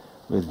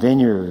with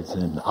vineyards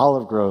and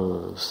olive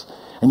groves.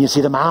 And you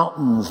see the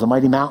mountains, the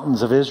mighty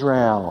mountains of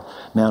Israel.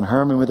 Mount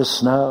Hermon with the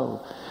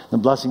snow, the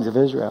blessings of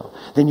Israel.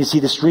 Then you see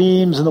the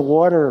streams and the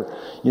water.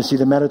 You see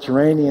the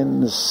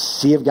Mediterranean, the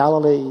Sea of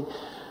Galilee.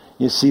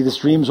 You see the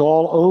streams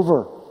all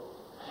over.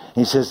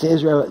 And he says to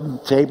Israel,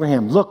 to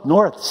Abraham, look,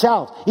 north,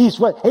 south, east,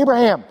 west.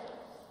 Abraham,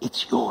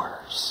 it's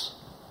yours.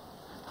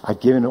 I've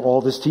given all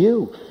this to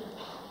you.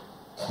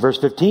 Verse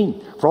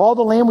 15, for all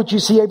the land which you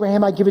see,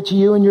 Abraham, I give it to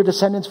you and your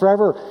descendants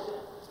forever.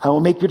 I will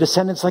make your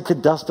descendants like the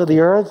dust of the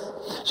earth,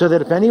 so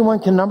that if anyone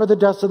can number the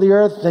dust of the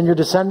earth, then your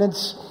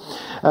descendants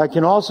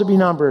can also be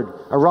numbered.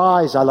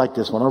 Arise, I like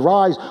this one.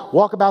 Arise,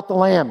 walk about the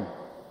land.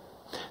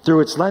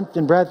 Through its length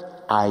and breadth,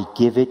 I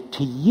give it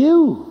to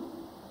you.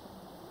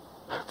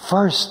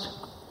 First,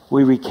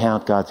 we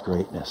recount God's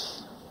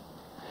greatness.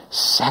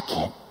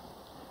 Second,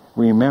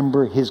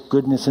 remember his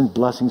goodness and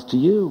blessings to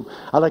you.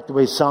 I like the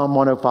way Psalm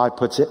 105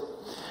 puts it.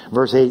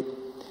 Verse 8.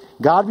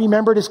 God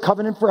remembered his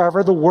covenant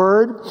forever, the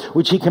word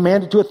which he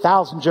commanded to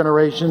 1,000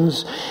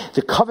 generations,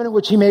 the covenant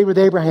which he made with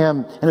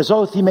Abraham, and his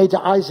oath he made to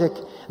Isaac.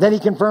 Then he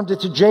confirmed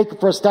it to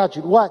Jacob for a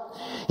statute. What?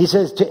 He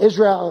says to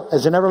Israel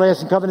as an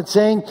everlasting covenant,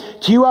 saying,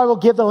 to you I will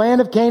give the land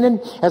of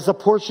Canaan as the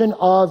portion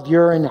of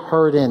your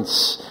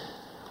inheritance.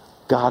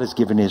 God has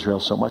given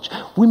Israel so much.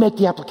 We make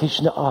the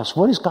application to us.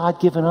 What has God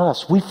given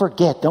us? We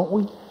forget, don't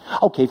we?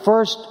 Okay,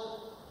 first,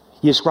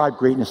 you ascribe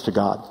greatness to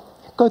God.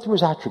 Go through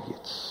his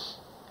attributes.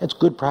 It's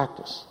good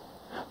practice.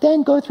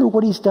 Then go through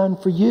what he's done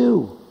for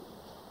you.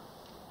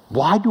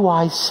 Why do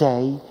I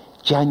say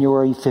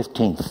January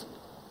 15th?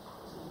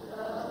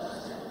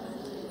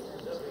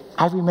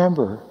 I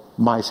remember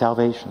my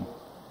salvation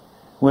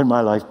when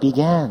my life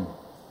began.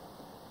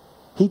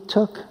 He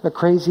took a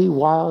crazy,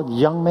 wild,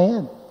 young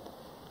man,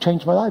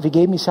 changed my life. He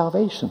gave me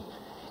salvation.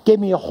 Gave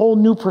me a whole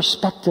new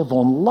perspective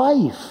on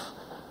life.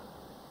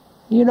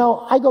 You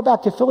know, I go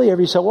back to Philly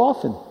every so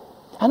often,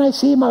 and I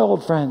see my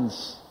old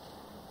friends,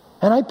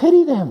 and I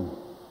pity them.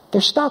 They're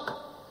stuck.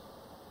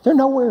 They're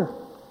nowhere.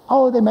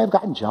 Oh, they may have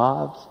gotten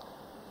jobs.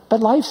 But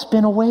life's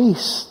been a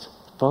waste,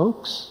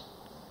 folks.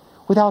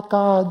 Without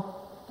God,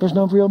 there's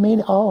no real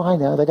meaning. Oh, I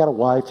know. They got a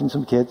wife and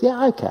some kids.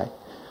 Yeah, okay.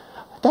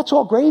 That's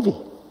all gravy.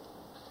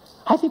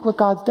 I think what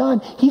God's done,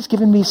 he's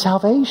given me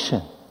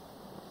salvation.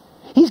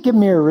 He's given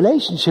me a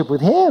relationship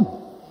with him.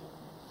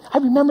 I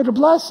remember the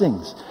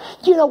blessings.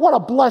 You know what a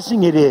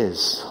blessing it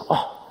is.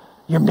 Oh,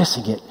 you're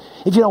missing it.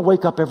 If you don't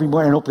wake up every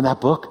morning and open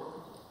that book,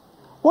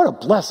 what a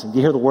blessing to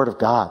hear the word of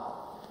God.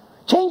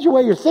 Change the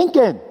way you're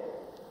thinking.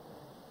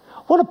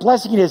 What a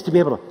blessing it is to be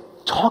able to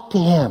talk to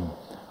him.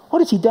 What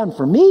has he done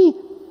for me?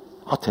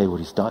 I'll tell you what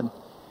he's done.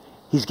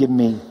 He's given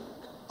me,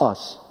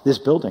 us, this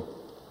building.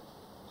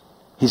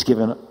 He's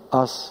given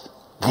us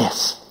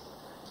this.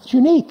 It's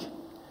unique.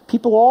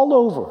 People all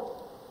over.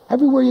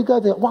 Everywhere you go,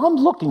 well, I'm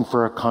looking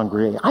for a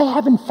congregation. I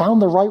haven't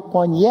found the right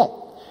one yet.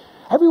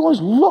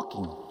 Everyone's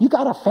looking. You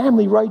got a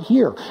family right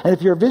here. And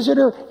if you're a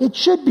visitor, it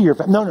should be your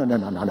family.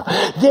 No.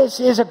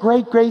 This is a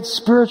great, great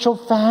spiritual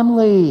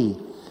family.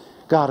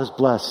 God has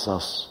blessed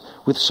us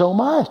with so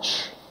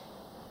much.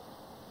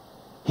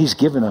 He's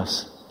given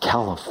us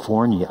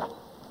California.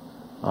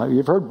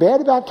 You've heard bad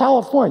about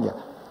California.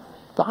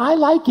 But I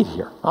like it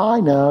here.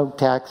 I know,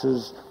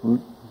 taxes,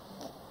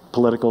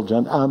 political,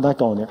 I'm not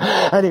going there.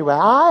 Anyway,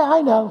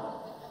 I know.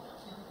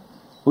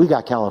 We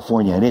got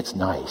California and it's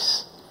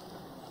nice.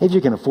 If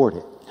you can afford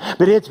it.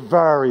 But it's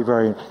very,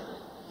 very...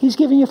 He's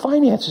giving you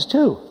finances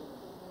too.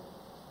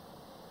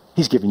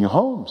 He's giving you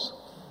homes.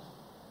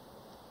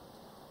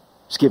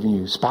 He's giving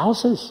you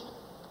spouses.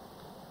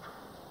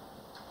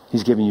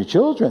 He's giving you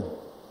children.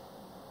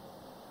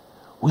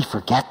 We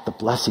forget the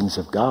blessings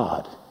of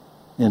God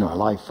in our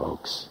life,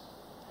 folks.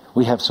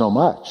 We have so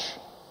much,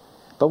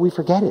 but we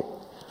forget it.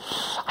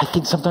 I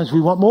think sometimes we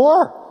want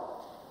more.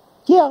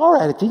 Yeah, all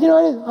right. You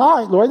know what? All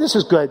right, Lord, this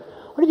is good.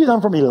 What have you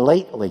done for me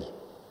lately?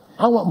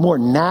 I want more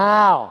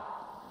now.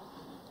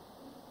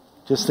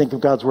 Just think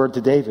of God's word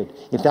to David.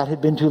 If that had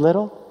been too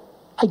little,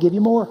 I'd give you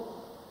more.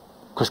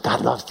 Because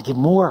God loves to give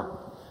more.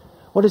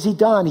 What has he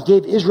done? He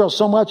gave Israel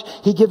so much.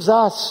 He gives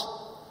us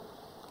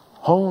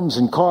homes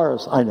and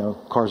cars. I know,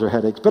 cars are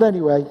headaches. But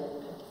anyway,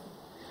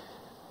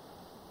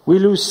 we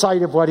lose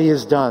sight of what he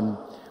has done.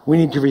 We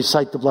need to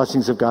recite the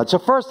blessings of God. So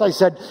first I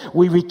said,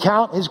 we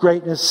recount his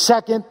greatness.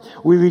 Second,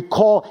 we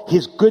recall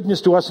his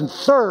goodness to us. And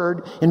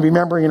third, in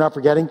remembering and not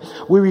forgetting,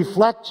 we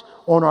reflect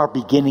on our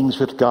beginnings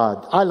with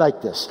God. I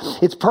like this.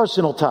 It's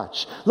personal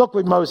touch. Look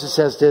what Moses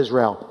says to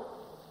Israel.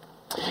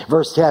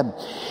 Verse 10.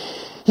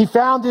 He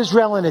found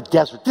Israel in a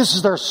desert. This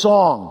is their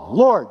song.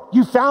 Lord,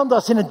 you found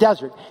us in a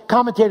desert.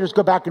 Commentators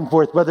go back and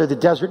forth whether the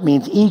desert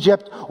means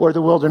Egypt or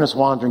the wilderness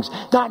wanderings.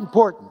 Not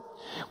important.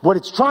 What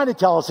it's trying to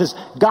tell us is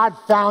God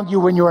found you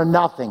when you were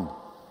nothing.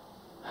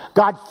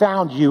 God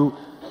found you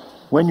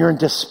when you're in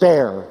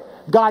despair.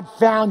 God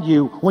found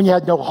you when you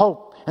had no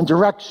hope and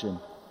direction.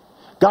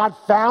 God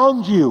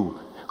found you.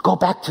 Go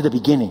back to the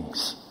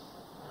beginnings.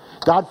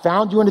 God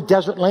found you in a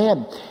desert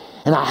land,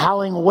 in a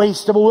howling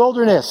waste of a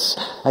wilderness.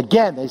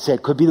 Again, they said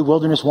it could be the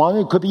wilderness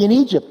wandering, it could be in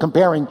Egypt,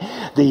 comparing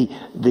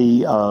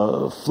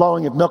the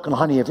flowing of milk and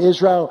honey of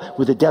Israel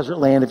with the desert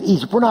land of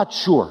Egypt. We're not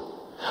sure.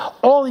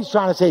 All he's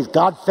trying to say is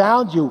God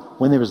found you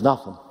when there was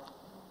nothing.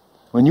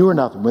 When you were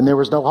nothing. When there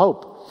was no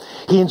hope.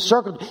 He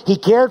encircled, he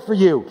cared for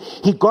you.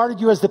 He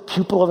guarded you as the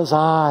pupil of his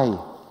eye.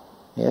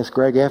 Ask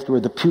Greg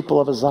afterward, the pupil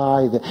of his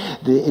eye.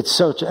 It's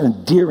such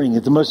endearing.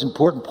 It's the most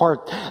important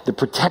part. The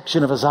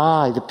protection of his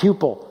eye. The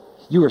pupil.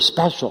 You are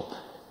special.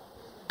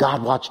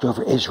 God watched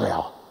over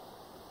Israel.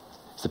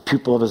 It's the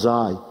pupil of his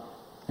eye.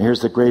 And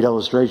here's the great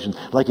illustration.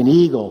 Like an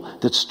eagle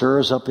that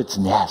stirs up its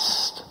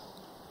nest,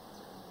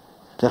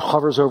 that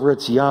hovers over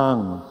its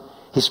young.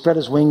 He spread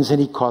his wings and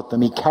he caught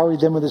them. He carried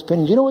them with his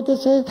pinions. You know what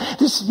this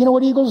is? You know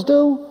what eagles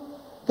do?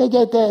 They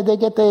get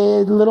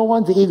the little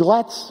ones, the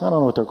eaglets. I don't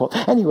know what they're called.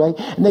 Anyway,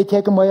 and they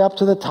take them way up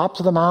to the tops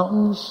of the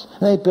mountains.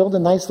 And they build a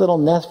nice little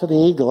nest for the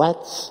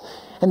eaglets.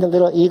 And the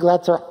little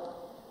eaglets are...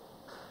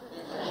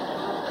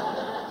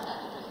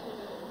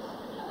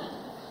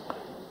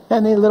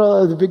 and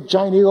the big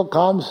giant eagle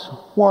comes,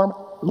 warm.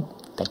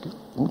 Thank you.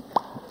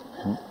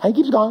 And he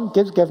keeps going,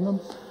 keeps giving them.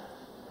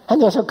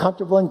 And they're so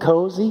comfortable and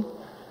cozy.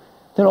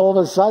 Then all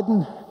of a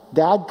sudden,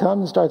 Dad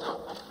comes and starts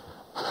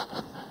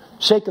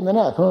shaking the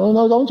nest. Oh,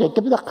 no, don't shake.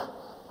 Give me that.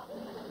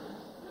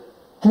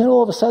 And then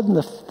all of a sudden,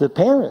 the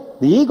parent,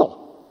 the eagle,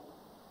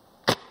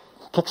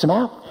 kicks him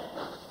out.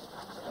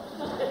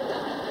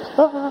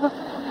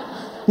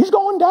 He's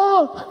going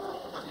down.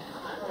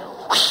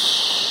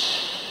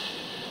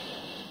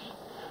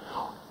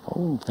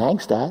 Oh,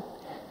 thanks, Dad.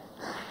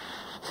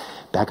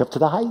 Back up to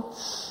the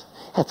heights.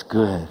 That's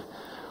good.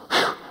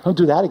 Don't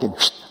do that again.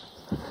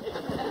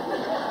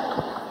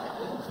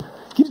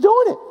 Keeps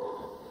doing it.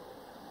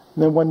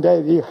 And then one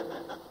day, hey,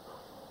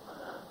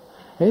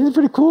 this is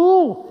pretty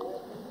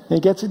cool. And he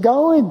gets it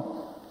going.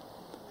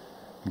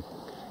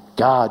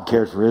 God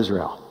cared for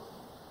Israel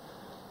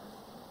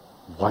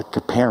like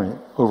a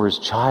parent over his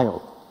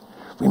child.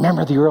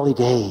 Remember the early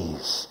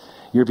days,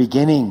 your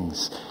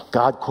beginnings.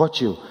 God caught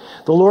you.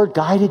 The Lord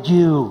guided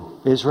you,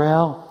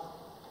 Israel.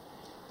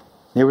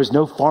 There was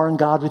no foreign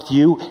god with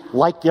you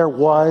like there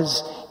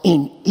was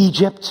in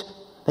Egypt.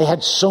 They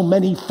had so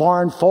many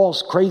foreign,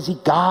 false, crazy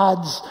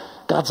gods.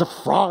 Gods of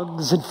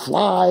frogs and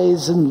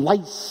flies and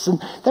lice.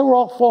 And they were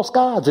all false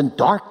gods. And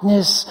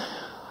darkness.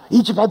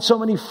 Egypt had so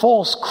many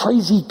false,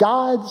 crazy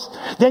gods.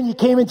 Then you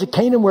came into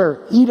Canaan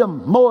where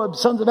Edom, Moab,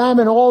 sons of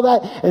Ammon, all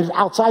that. And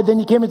outside, then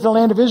you came into the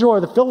land of Israel where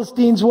the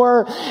Philistines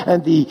were.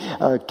 And the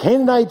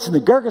Canaanites and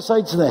the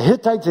Girgashites and the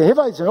Hittites and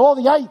Hivites and all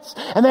the ites.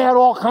 And they had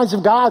all kinds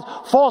of gods,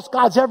 false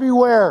gods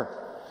everywhere.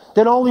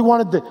 That only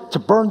wanted to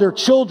burn their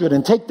children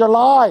and take their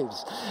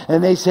lives.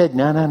 And they said,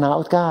 no, not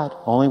with God.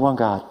 Only one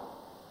God.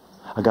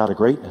 A God of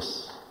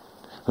greatness.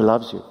 Who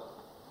loves you.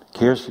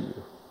 Cares for you.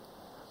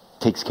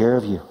 Takes care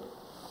of you.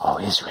 Oh,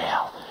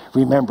 Israel,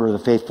 remember the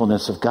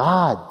faithfulness of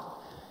God.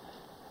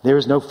 There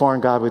is no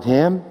foreign God with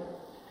him.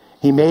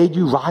 He made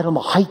you ride on the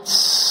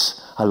heights.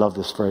 I love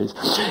this phrase.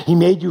 He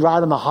made you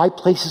ride on the high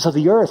places of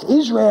the earth.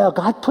 Israel,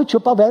 God put you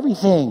above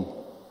everything.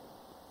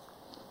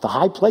 The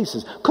high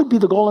places. Could be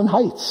the Golan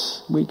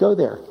Heights. We go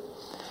there.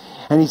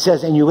 And he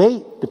says, and you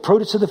ate the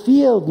produce of the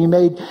field.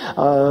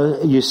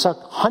 You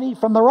sucked honey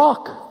from the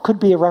rock. Could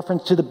be a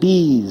reference to the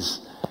bees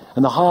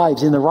and the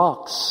hives in the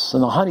rocks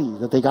and the honey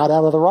that they got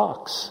out of the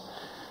rocks.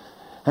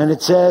 And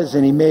it says,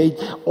 and he made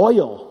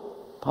oil,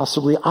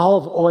 possibly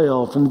olive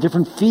oil from the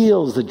different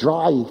fields, the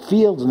dry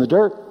fields and the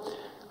dirt.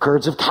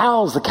 Curds of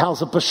cows, the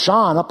cows of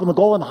Bashan up in the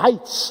Golan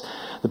Heights.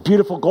 The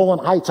beautiful Golan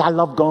Heights. I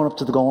love going up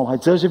to the Golan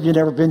Heights. Those of you who've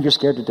never been, you're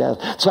scared to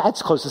death. So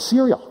that's close to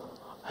Syria.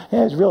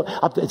 Yeah,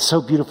 it's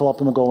so beautiful up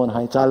in the Golan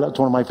Heights. It's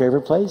one of my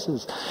favorite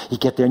places. You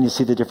get there and you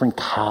see the different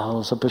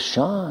cows of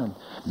Bashan.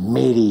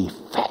 Meaty,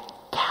 fat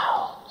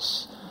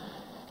cows.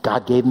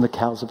 God gave them the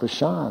cows of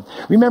Bashan.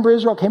 Remember,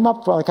 Israel came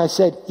up, like I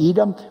said,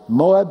 Edom,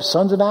 Moab,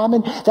 sons of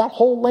Ammon. That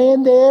whole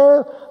land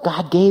there,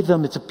 God gave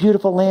them. It's a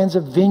beautiful lands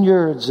of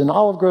vineyards and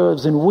olive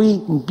groves and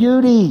wheat and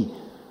beauty.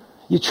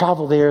 You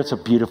travel there, it's a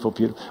beautiful,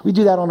 beautiful. We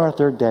do that on our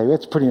third day.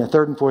 It's pretty, the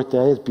third and fourth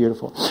day, it's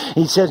beautiful.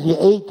 He says, you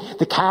ate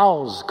the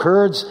cows,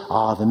 curds,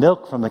 the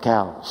milk from the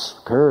cows,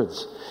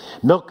 curds.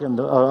 Milk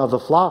of the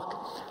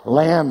flock,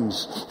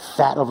 lambs,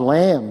 fat of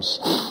lambs.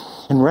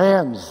 And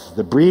rams,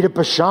 the breed of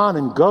Bashan,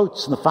 and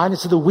goats, and the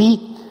finest of the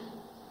wheat,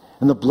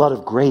 and the blood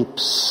of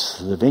grapes,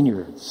 the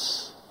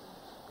vineyards.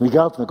 We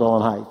go up to the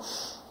Golan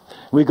Heights.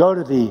 We go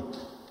to the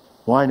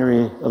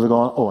winery of the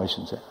Golan. Oh, I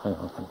shouldn't say.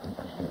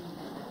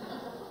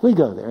 We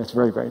go there. It's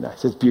very, very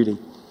nice. It's beauty.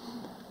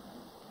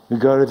 We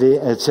go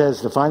to it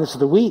says, the finest of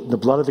the wheat, and the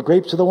blood of the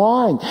grapes of the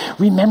wine.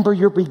 Remember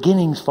your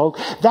beginnings, folk.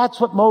 That's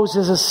what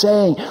Moses is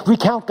saying.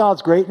 Recount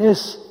God's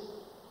greatness.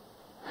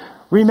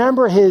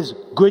 Remember his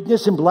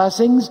goodness and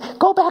blessings.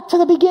 Go back to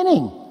the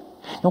beginning.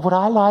 Now, what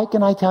I like,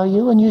 and I tell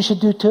you, and you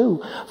should do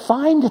too,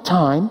 find a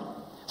time.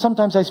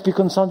 Sometimes I speak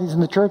on Sundays in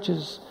the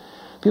churches.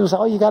 People say,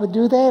 oh, you got to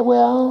do that?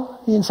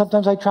 Well, and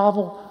sometimes I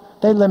travel.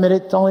 They limit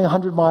it. It's only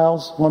 100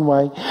 miles one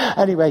way.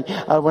 Anyway,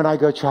 when I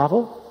go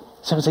travel,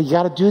 someone say, you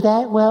got to do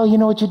that? Well, you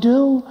know what you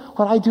do?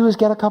 What I do is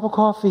get a cup of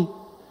coffee.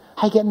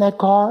 I get in that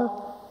car,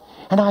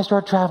 and I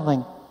start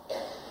traveling.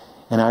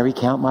 And I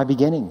recount my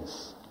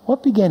beginnings.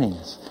 What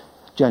beginnings?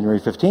 January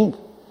 15th,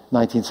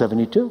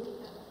 1972.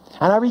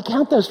 And I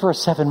recount those for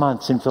 7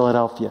 months in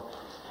Philadelphia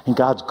and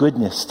God's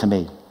goodness to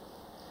me.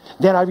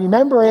 Then I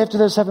remember after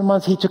those 7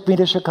 months, he took me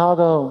to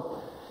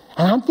Chicago.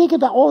 And I'm thinking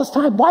about all this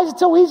time, why is it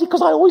so easy?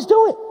 Because I always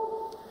do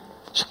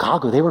it.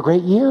 Chicago, they were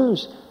great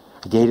years.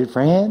 I dated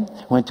Fran,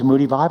 went to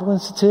Moody Bible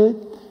Institute,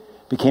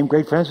 became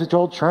great friends with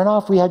Joel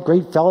Chernoff. We had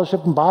great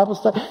fellowship and Bible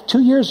study. 2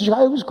 years in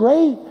Chicago, it was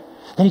great.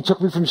 Then he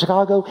took me from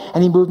Chicago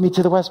and he moved me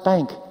to the West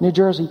Bank, New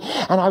Jersey.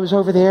 And I was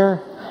over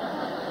there.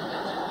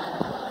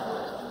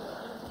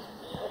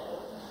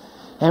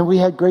 And we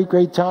had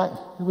great time.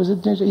 Was it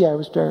New Jersey? Yeah, it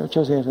was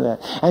Jersey after that.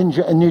 And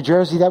in New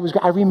Jersey, that was.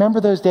 I remember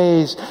those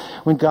days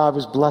when God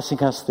was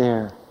blessing us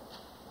there.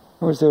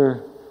 Or was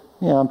there?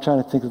 Yeah, I'm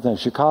trying to think of that.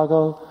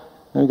 Chicago.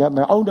 Then we got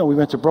married. Oh no, we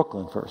went to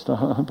Brooklyn first.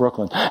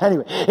 Brooklyn.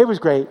 Anyway, it was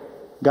great.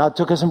 God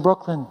took us in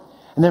Brooklyn,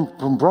 and then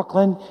from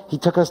Brooklyn, He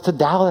took us to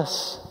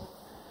Dallas.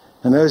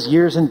 And those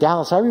years in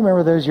Dallas, I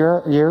remember those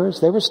years.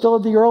 They were still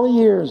the early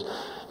years.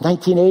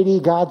 1980,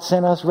 God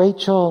sent us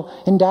Rachel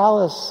in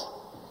Dallas.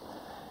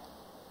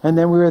 And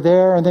then we were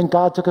there, and then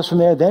God took us from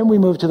there. Then we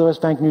moved to the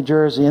West Bank, New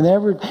Jersey. And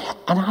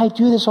I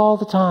do this all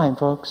the time,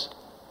 folks.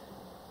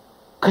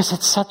 Because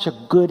it's such a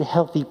good,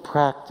 healthy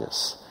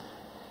practice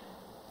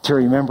to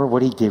remember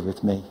what He did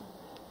with me.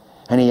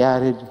 And He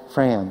added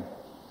Fran.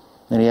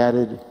 And He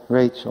added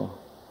Rachel.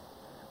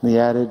 And He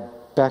added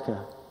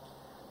Becca.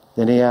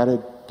 Then He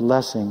added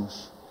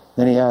blessings.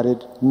 Then He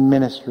added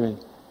ministry.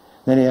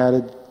 Then He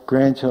added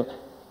grandchildren.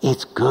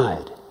 It's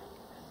good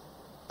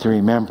to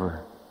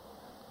remember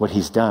what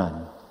He's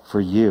done for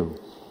you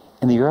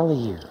in the early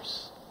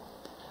years.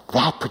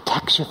 That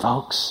protects you,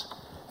 folks,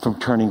 from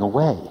turning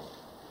away,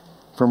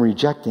 from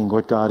rejecting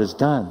what God has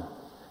done.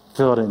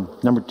 Fill it in.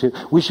 Number 2,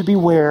 we should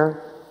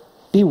beware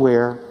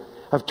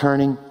of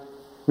turning,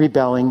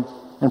 rebelling,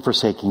 and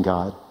forsaking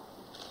God.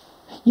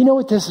 You know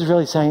what this is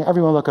really saying?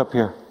 Everyone look up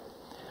here.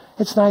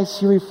 It's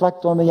nice you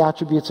reflect on the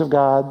attributes of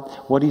God,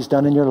 what He's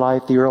done in your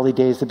life, the early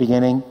days, the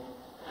beginning.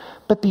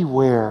 But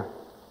beware,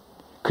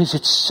 because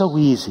it's so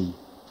easy,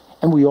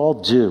 and we all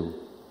do.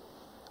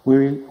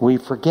 We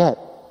forget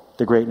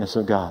the greatness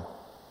of God.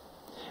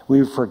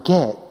 We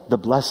forget the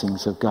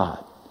blessings of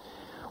God.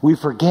 We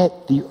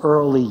forget the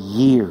early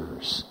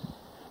years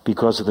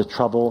because of the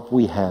trouble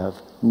we have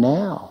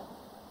now,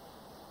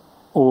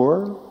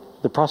 or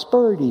the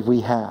prosperity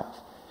we have.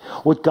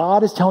 What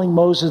God is telling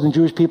Moses and the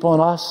Jewish people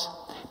and us,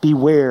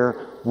 beware,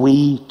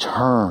 we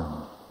turn.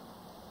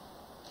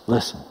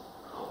 Listen,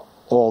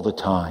 all the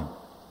time.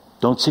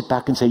 Don't sit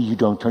back and say you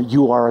don't turn.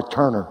 You are a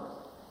turner.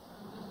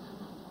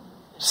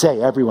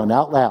 Say, everyone,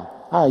 out loud.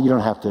 You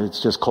don't have to,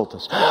 it's just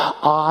cultists.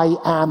 I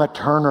am a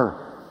turner.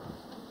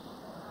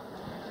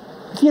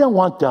 If you don't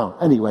want, don't.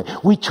 Anyway,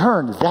 we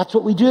turn. That's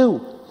what we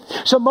do.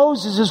 So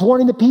Moses is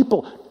warning the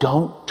people,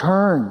 don't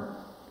turn.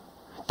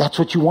 That's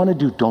what you want to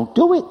do. Don't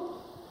do it.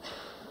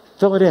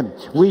 Fill it in.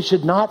 We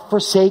should not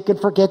forsake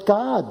and forget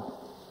God.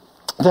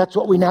 That's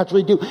what we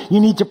naturally do. You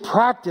need to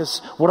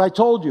practice what I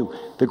told you.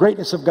 The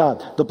greatness of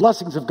God, the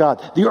blessings of God.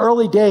 The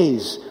early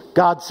days,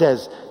 God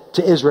says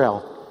to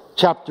Israel,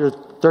 chapter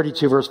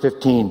 32, verse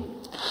 15.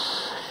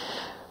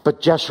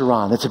 But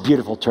Jeshurun, it's a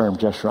beautiful term,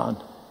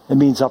 Jeshurun. It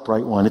means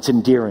upright one. It's an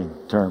endearing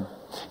term.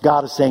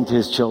 God is saying to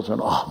His children,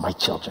 oh, my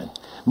children,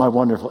 my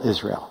wonderful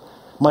Israel,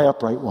 my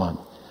upright one,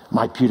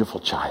 my beautiful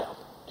child.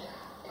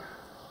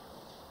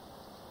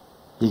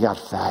 You got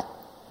fat.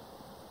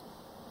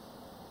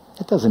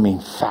 It doesn't mean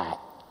fat.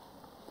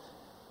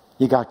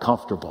 You got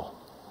comfortable.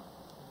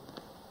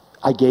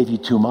 I gave you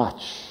too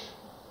much.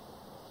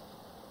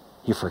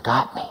 You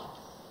forgot me.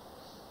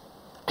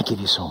 I give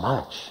you so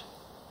much.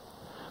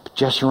 But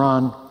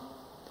Jeshurun,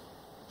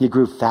 you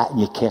grew fat and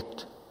you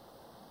kicked.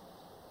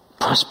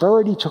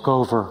 Prosperity took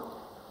over.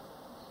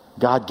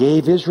 God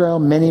gave Israel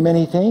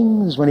many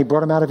things when He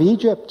brought them out of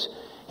Egypt.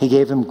 He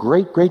gave them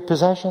great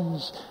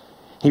possessions.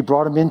 He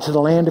brought them into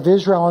the land of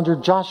Israel under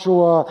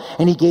Joshua,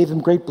 and He gave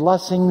them great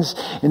blessings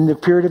in the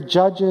period of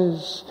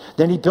Judges.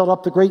 Then He built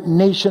up the great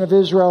nation of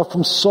Israel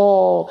from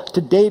Saul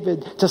to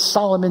David to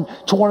Solomon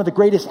to one of the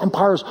greatest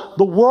empires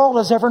the world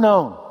has ever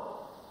known.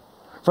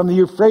 From the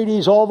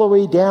Euphrates all the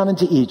way down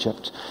into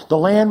Egypt. The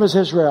land was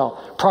Israel.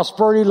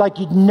 Prosperity like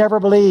you'd never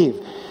believe.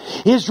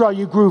 Israel,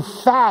 you grew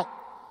fat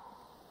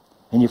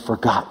and you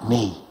forgot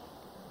me,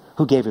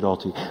 who gave it all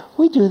to you.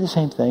 We do the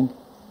same thing.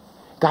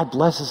 God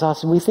blesses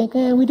us and we think,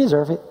 we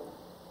deserve it.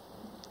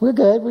 We're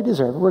good. We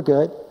deserve it. We're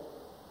good.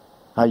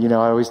 I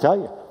always tell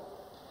you,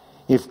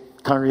 if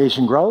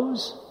congregation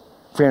grows,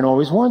 Fran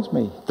always warns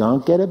me,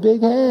 don't get a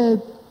big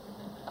head.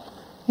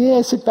 Yeah,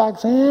 I sit back and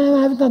say,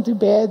 I haven't done too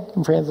bad.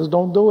 And Fran says,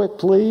 don't do it,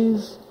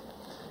 please.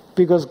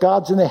 Because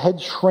God's in the head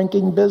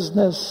shrinking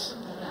business.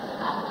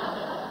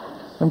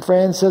 And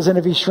Fran says, and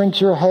if He shrinks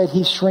your head,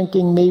 He's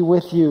shrinking me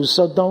with you.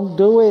 So don't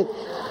do it.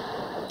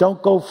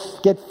 Don't go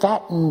get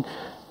fat and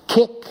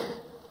kick.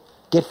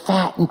 Get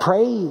fat and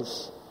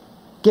praise.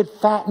 Get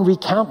fat and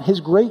recount His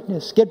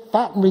greatness. Get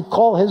fat and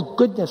recall His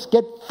goodness.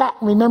 Get fat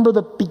and remember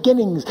the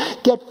beginnings.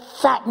 Get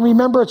fat and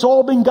remember it's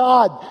all been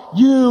God.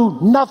 You,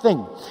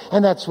 nothing.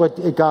 And that's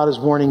what God is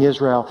warning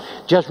Israel.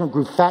 Jeshurun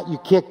grew fat, you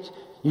kicked.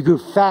 You grew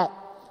fat,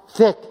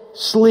 thick,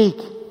 sleek.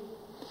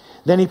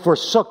 Then he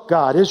forsook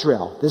God,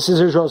 Israel. This is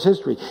Israel's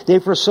history. They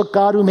forsook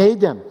God who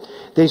made them.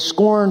 They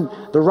scorned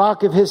the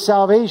rock of His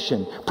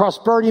salvation.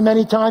 Prosperity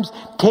many times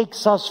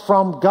takes us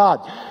from God.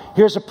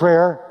 Here's a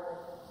prayer.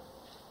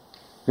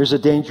 Here's a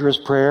dangerous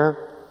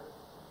prayer.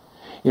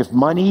 If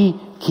money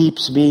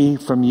keeps me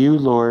from you,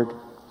 Lord,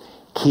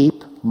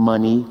 keep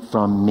money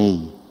from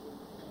me.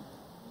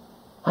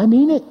 I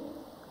mean it.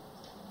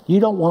 You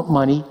don't want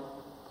money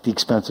at the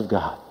expense of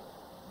God.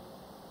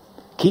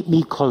 Keep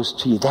me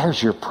close to you.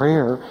 There's your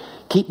prayer.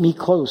 Keep me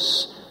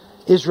close.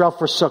 Israel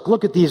forsook.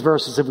 Look at these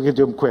verses if we can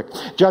do them quick.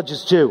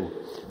 Judges 2.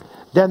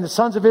 Then the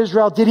sons of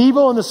Israel did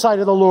evil in the sight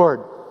of the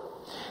Lord.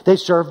 They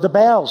served the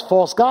Baals,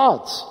 false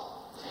gods.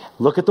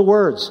 Look at the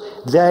words.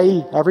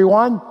 They,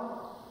 everyone,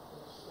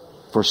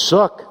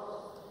 forsook.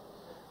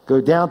 Go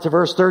down to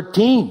verse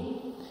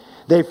 13.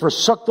 They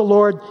forsook the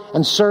Lord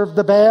and served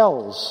the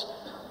Baals.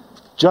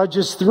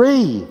 Judges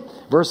 3,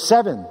 verse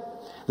 7.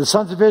 The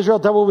sons of Israel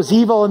did what was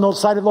evil in the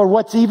sight of the Lord.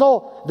 What's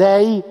evil?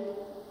 They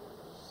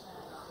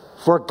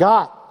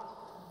forgot.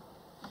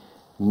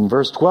 In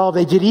verse 12,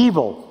 they did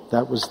evil.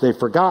 That was, they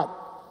forgot.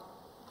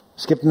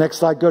 Skip the next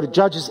slide. Go to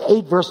Judges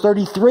 8, verse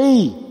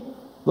 33.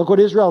 Look what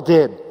Israel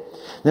did.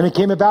 Then it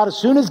came about as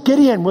soon as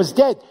Gideon was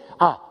dead.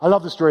 I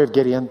love the story of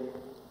Gideon.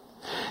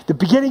 The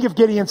beginning of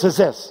Gideon says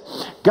this.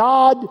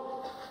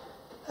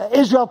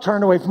 Israel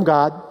turned away from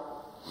God.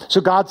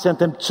 So God sent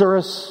them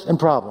tsuris and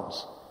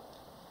problems.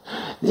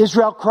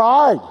 Israel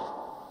cried,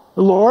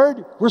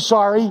 Lord, we're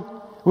sorry.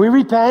 We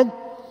repent.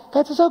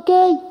 God says,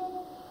 okay,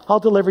 I'll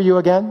deliver you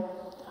again.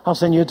 I'll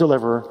send you a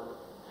deliverer.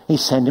 He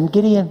sent him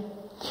Gideon.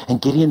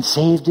 And Gideon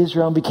saved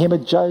Israel and became a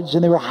judge.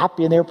 And they were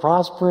happy and they were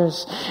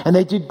prosperous. And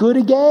they did good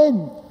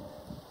again.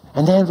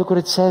 And then look what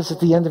it says at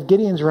the end of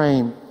Gideon's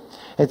reign.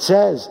 It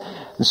says,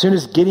 as soon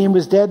as Gideon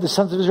was dead, the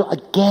sons of Israel,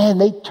 again,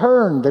 they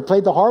turned. They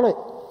played the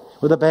harlot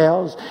with the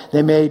Baals.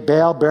 They made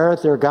Baal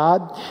Berith their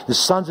god. The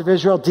sons of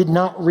Israel did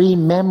not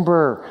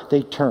remember.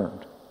 They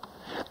turned.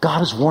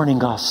 God is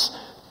warning us,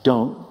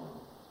 don't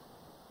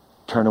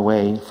turn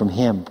away from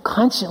him.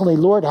 Constantly,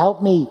 Lord,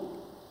 help me.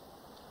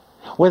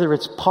 Whether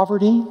it's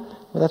poverty,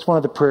 well, that's one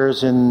of the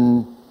prayers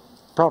in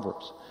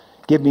Proverbs.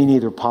 Give me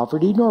neither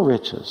poverty nor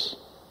riches.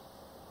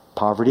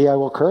 Poverty, I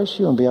will curse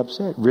you and be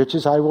upset.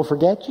 Riches, I will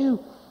forget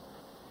you.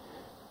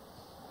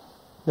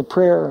 The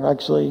prayer,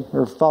 actually,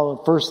 or follow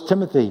 1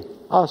 Timothy,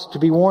 us to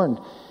be warned.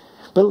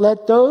 But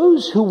let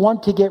those who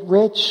want to get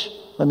rich,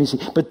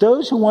 but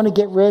those who want to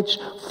get rich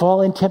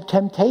fall into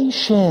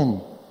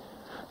temptation.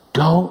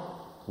 Don't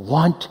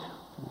want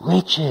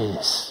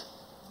riches.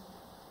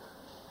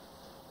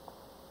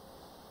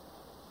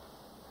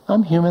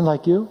 I'm human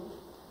like you.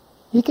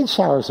 You can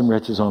shower some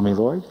riches on me,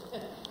 Lord.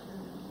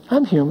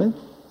 I'm human.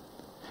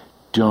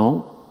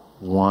 Don't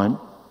want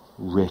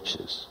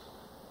riches.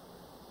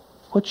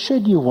 What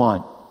should you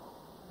want?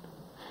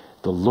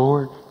 The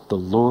Lord, the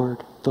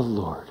Lord, the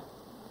Lord.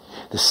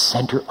 The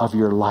center of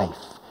your life,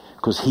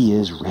 because he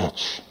is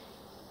rich.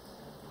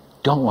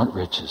 Don't want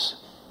riches.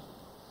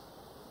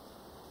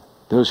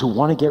 Those who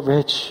want to get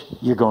rich,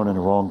 you're going in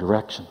the wrong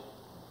direction.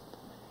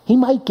 He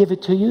might give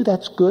it to you.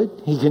 That's good.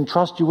 He can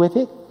trust you with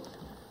it.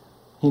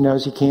 He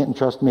knows he can't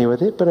entrust me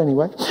with it, but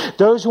anyway.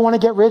 Those who want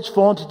to get rich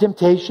fall into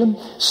temptation,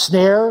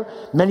 snare,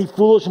 many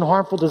foolish and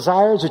harmful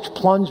desires which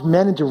plunge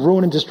men into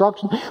ruin and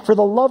destruction. For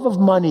the love of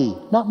money,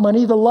 not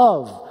money, the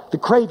love, the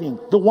craving,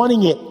 the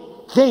wanting it,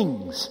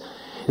 things,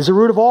 is the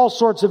root of all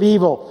sorts of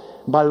evil.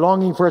 And by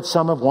longing for it,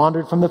 some have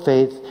wandered from the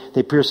faith.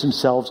 They pierce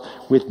themselves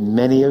with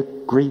many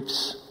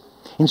griefs.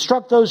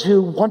 Instruct those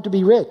who want to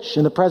be rich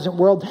in the present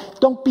world.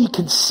 Don't be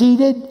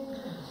conceited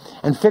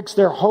and fix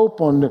their hope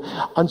on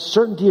the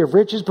uncertainty of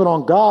riches, but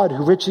on God,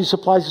 who richly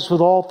supplies us with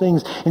all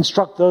things.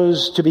 Instruct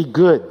those to be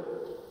good,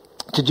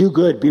 to do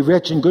good, be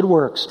rich in good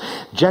works,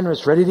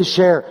 generous, ready to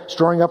share,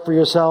 storing up for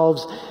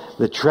yourselves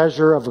the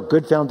treasure of a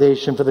good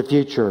foundation for the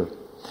future,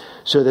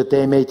 so that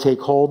they may take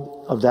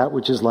hold of that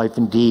which is life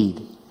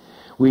indeed.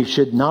 We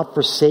should not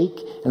forsake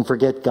and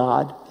forget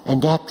God.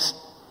 And next,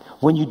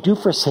 when you do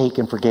forsake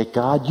and forget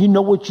God, you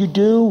know what you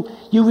do?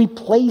 You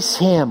replace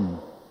him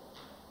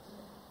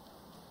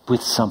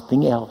with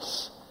something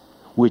else,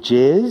 which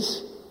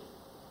is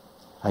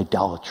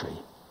idolatry.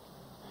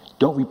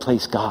 Don't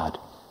replace God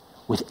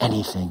with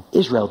anything.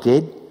 Israel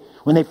did.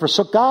 When they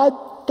forsook God,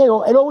 it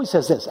always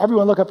says this.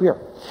 Everyone look up here.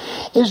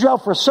 Israel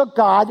forsook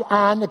God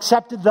and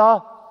accepted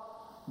the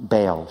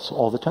Baals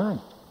all the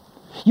time.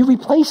 You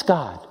replace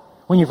God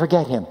when you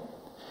forget him.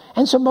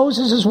 And so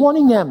Moses is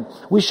warning them.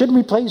 We shouldn't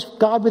replace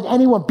God with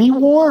anyone. Be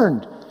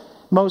warned.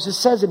 Moses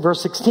says in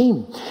verse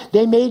 16,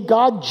 they made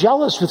God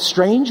jealous with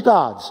strange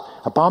gods,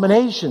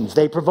 abominations.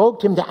 They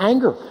provoked him to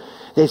anger.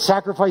 They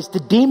sacrificed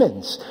to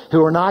demons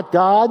who are not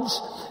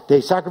gods.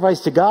 They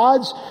sacrificed to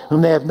gods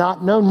whom they have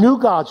not known, new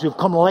gods who have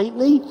come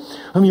lately,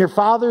 whom your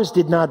fathers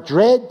did not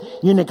dread.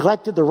 You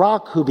neglected the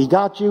rock who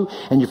begot you,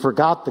 and you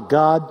forgot the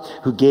God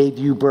who gave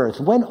you birth.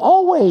 When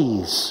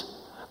always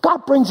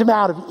God brings them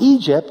out of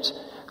Egypt,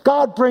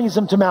 God brings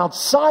them to Mount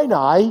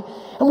Sinai,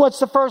 and what's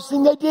the first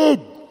thing they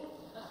did?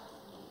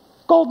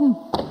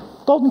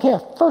 Golden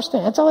calf. First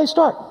thing. That's how they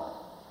start.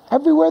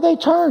 Everywhere they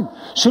turn.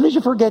 As soon as you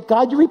forget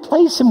God, you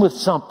replace him with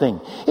something.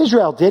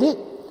 Israel did it.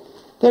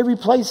 They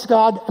replaced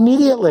God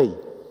immediately.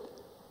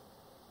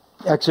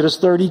 Exodus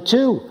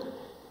 32.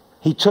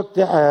 He took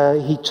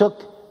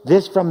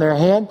this from their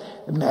hand.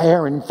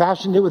 Aaron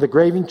fashioned it with a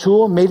graving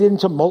tool and made it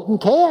into a molten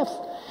calf.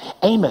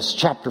 Amos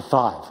chapter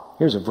 5.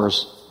 Here's a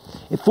verse.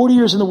 In 40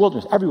 years in the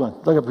wilderness, everyone,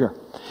 look up here.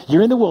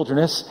 You're in the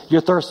wilderness,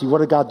 you're thirsty. What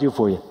did God do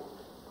for you?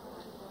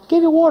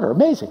 Gave you water.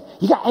 Amazing.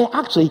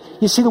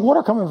 You see the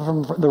water coming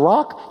from the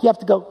rock, you have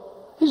to go,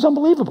 it's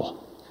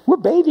unbelievable. We're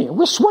bathing,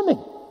 we're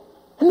swimming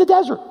in the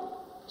desert.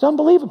 It's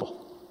unbelievable.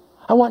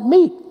 I want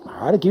meat. All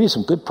right, I'll give you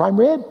some good prime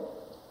rib.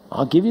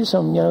 I'll give you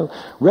some,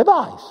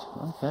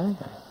 ribeyes. Okay.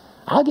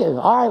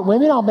 All right,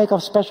 women, I'll make a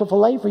special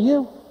filet for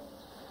you.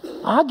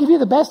 I'll give you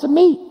the best of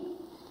meat.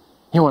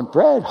 You want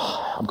bread?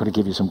 I'm going to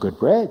give you some good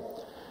bread.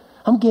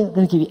 I'm going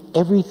to give you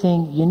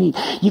everything you need.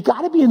 You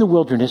got to be in the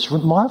wilderness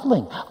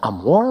marveling.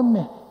 I'm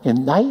warm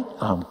in night.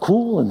 I'm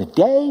cool in the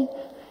day.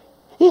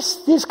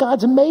 This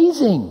God's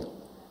amazing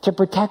to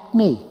protect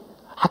me.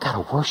 I got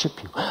to worship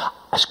you.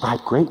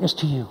 Ascribe greatness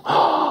to you.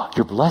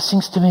 Your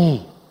blessings to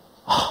me.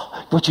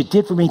 What you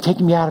did for me,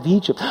 taking me out of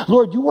Egypt.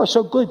 Lord, you are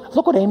so good.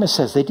 Look what Amos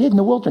says they did in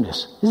the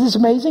wilderness. Isn't this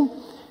amazing?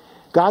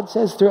 God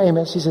says through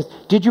Amos, he says,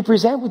 did you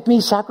present with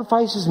me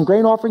sacrifices and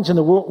grain offerings in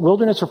the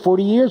wilderness for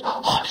 40 years?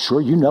 Oh,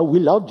 sure, we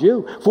loved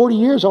you. 40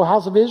 years, O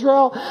house of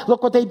Israel.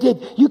 Look what they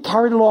did. You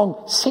carried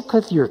along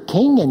Sikkuth, your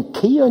king, and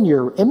Kion,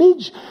 your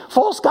image.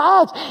 False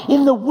gods.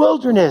 In the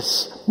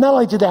wilderness, not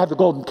only did they have the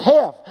golden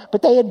calf,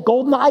 but they had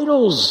golden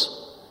idols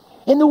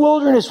in the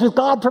wilderness with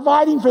God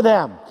providing for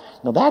them.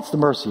 Now that's the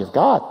mercy of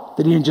God,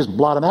 that he didn't just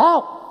blot them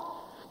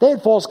out. They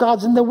had false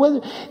gods in the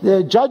wilderness.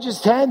 The Judges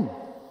 10.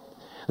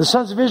 The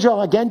sons of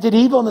Israel again did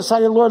evil in the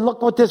sight of the Lord.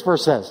 Look what this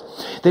verse says.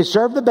 They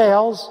served the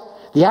Baals,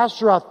 the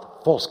Ashtaroth,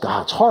 false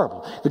gods,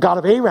 horrible. The god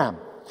of Aram,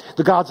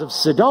 the gods of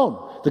Sidon,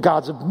 the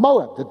gods of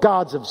Moab, the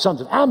gods of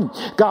sons of Ammon,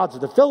 gods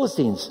of the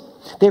Philistines.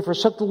 They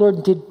forsook the Lord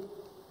and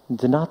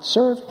did not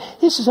serve.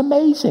 This is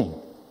amazing.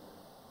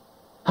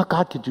 How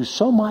God could do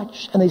so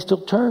much and they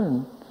still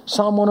turn.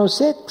 Psalm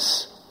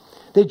 106.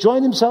 They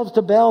joined themselves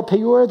to Baal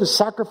Peor, the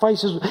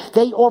sacrifices.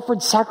 They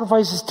offered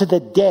sacrifices to the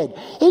dead.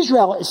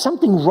 Israel, is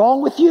something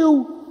wrong with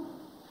you?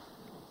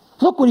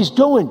 Look what he's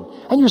doing.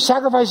 And you're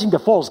sacrificing to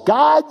false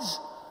gods?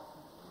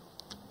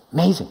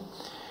 Amazing.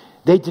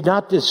 They did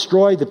not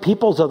destroy the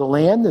peoples of the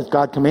land as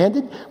God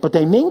commanded, but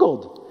they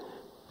mingled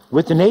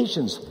with the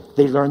nations.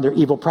 They learned their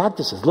evil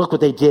practices. Look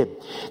what they did.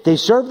 They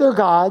served their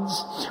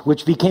gods,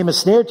 which became a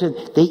snare to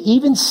them. They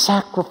even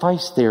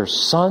sacrificed their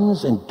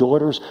sons and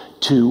daughters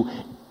to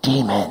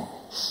demons.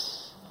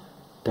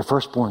 Their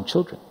firstborn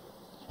children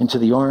into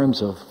the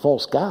arms of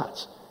false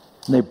gods.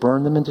 And they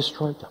burned them and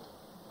destroyed them.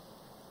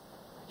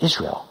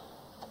 Israel,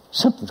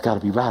 something's got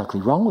to be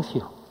radically wrong with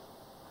you.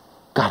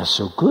 God is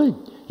so good.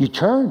 You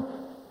turn.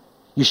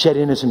 You shed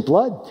innocent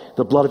blood,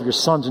 the blood of your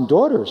sons and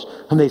daughters,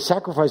 whom they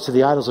sacrificed to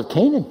the idols of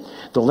Canaan.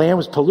 The land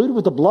was polluted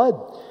with the blood.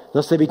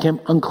 Thus they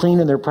became unclean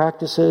in their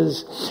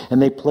practices,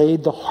 and they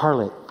played the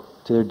harlot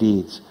to their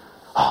deeds.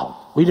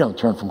 Oh, we don't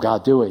turn from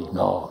God, do we?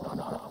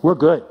 No. We're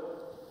good.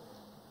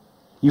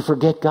 You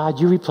forget God,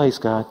 you replace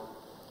God.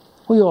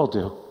 We all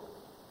do.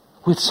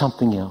 With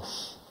something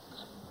else.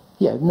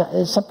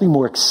 Yeah, something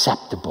more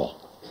acceptable.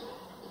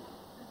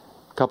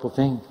 A couple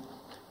things.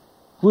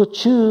 We'll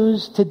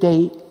choose to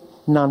date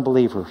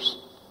non-believers.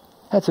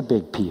 That's a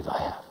big peeve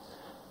I have.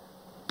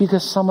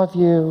 Because some of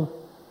you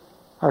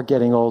are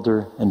getting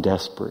older and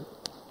desperate.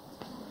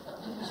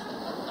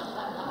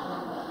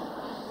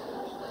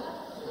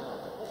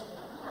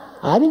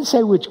 I didn't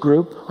say which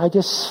group. I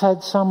just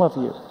said some of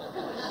you.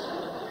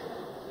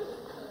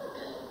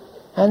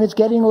 And it's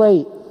getting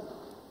late.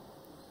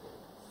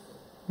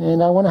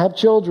 And I want to have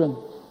children.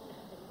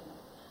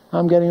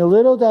 I'm getting a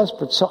little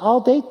desperate. So I'll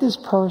date this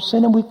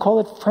person, and we call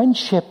it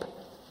friendship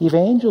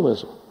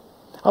evangelism.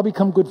 I'll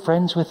become good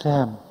friends with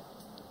them.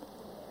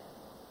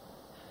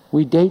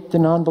 We date the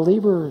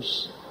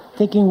non-believers,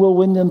 thinking we'll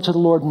win them to the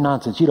Lord.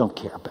 Nonsense. You don't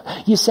care about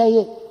it. You say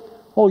it.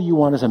 All you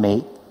want is a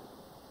mate.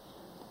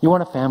 You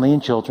want a family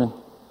and children.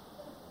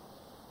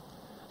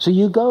 So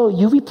you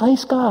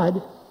replace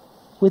God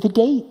with a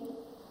date.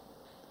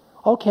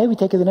 Okay, we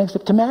take it the next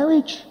step to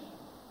marriage.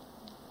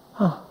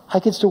 I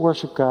can still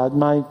worship God.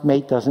 My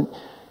mate doesn't.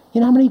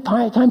 You know how many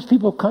times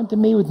people come to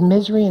me with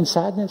misery and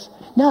sadness?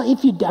 Now,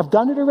 if you have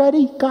done it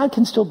already, God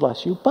can still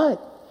bless you.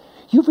 But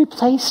you've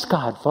replaced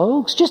God,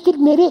 folks. Just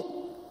admit it.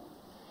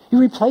 You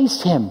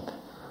replaced him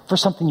for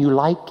something you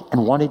liked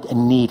and wanted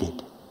and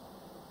needed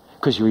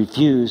because you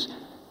refused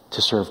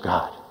to serve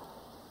God.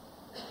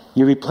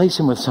 You replace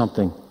him with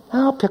something.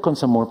 I'll pick on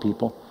some more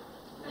people.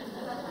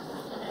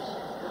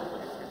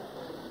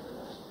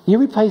 You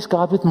replace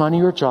God with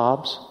money or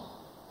jobs.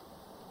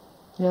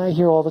 Yeah, I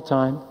hear all the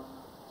time.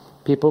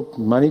 People,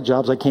 money,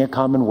 jobs, I can't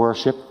come and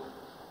worship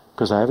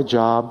because I have a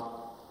job,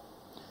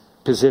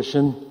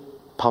 position,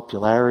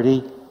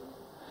 popularity,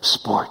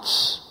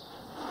 sports.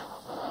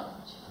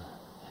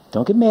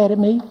 Don't get mad at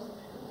me.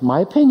 My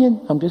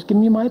opinion. I'm just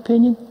giving you my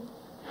opinion.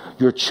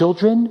 Your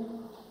children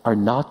are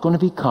not going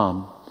to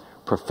become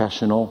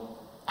professional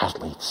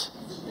athletes.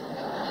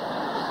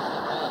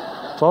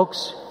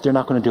 Folks, they're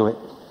not going to do it.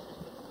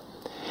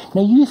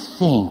 Now you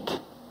think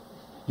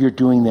you're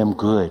doing them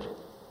good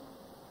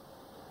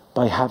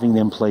by having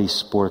them play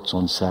sports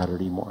on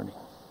Saturday morning.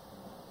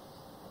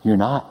 You're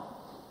not.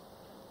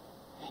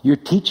 You're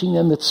teaching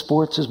them that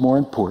sports is more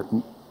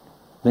important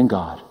than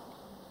God.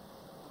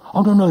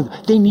 Oh, no,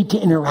 they need to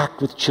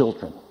interact with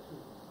children.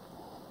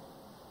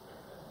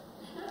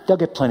 They'll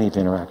get plenty of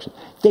interaction.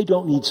 They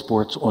don't need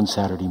sports on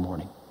Saturday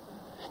morning.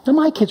 Now,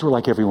 my kids were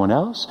like everyone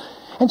else,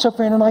 and so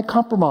Fran and I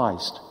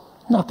compromised.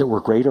 Not that we're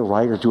great or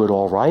right or do it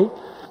all right,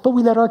 but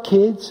we let our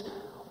kids,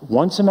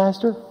 one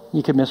semester,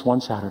 you could miss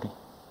one Saturday.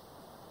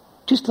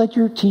 Just let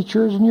your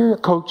teachers and your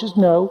coaches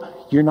know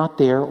you're not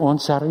there on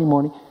Saturday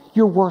morning.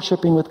 You're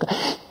worshiping with God.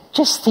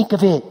 Just think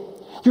of it.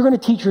 You're going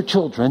to teach your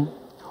children,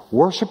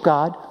 worship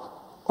God,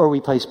 or we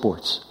play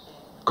sports.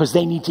 Because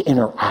they need to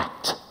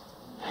interact.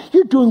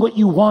 You're doing what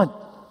you want.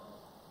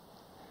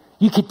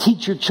 You could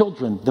teach your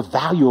children the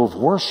value of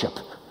worship,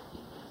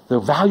 the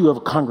value of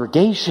a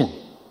congregation.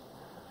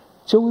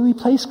 So we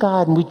replace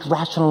God and we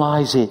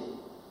rationalize it.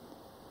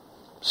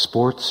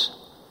 Sports.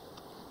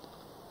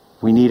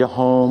 We need a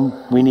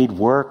home. We need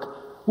work.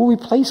 We'll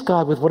replace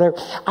God with whatever.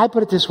 I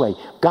put it this way.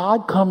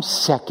 God comes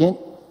second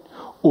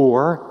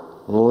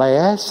or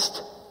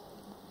last.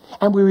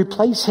 And we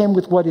replace him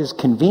with what is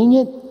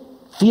convenient,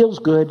 feels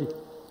good,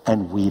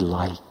 and we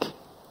like.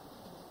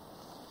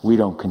 We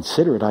don't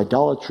consider it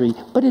idolatry,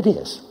 but it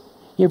is.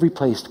 You've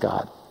replaced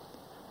God.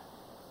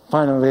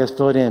 Finally, let's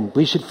fill it in.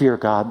 We should fear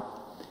God,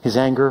 his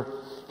anger,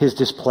 his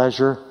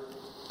displeasure,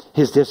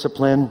 his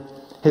discipline,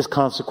 his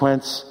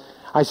consequence.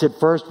 I said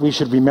first, we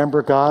should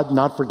remember God,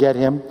 not forget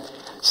him.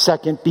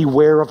 Second,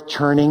 beware of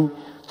turning.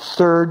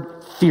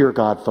 Third, fear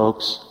God,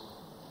 folks.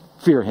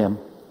 Fear him.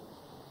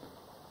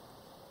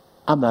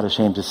 I'm not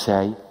ashamed to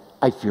say,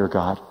 I fear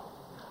God.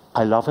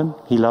 I love him.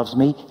 He loves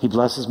me. He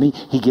blesses me.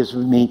 He gives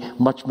me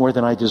much more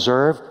than I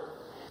deserve.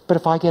 But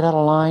if I get out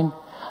of line,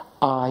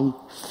 I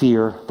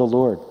fear the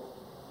Lord.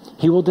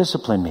 He will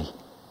discipline me.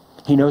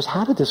 He knows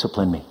how to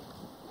discipline me.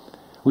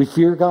 We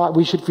fear God.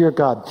 We should fear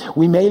God.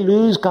 We may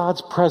lose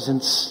God's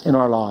presence in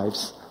our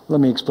lives. Let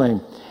me explain.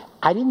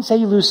 I didn't say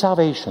you lose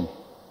salvation.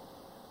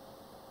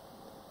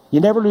 You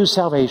never lose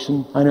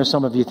salvation. I know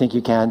some of you think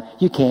you can.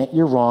 You can't.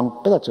 You're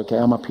wrong. But that's okay.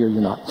 I'm up here.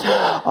 You're not.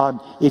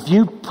 If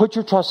you put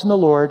your trust in the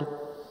Lord,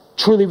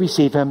 truly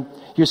receive him,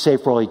 you're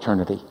saved for all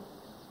eternity.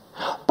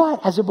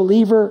 But as a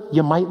believer,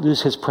 you might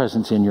lose his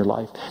presence in your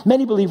life.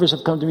 Many believers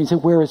have come to me and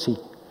said, where is he?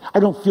 I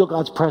don't feel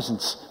God's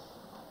presence.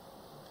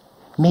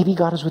 Maybe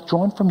God has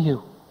withdrawn from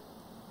you.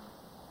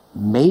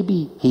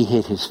 Maybe he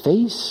hid his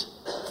face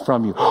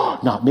from you.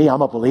 Not me,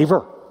 I'm a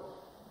believer.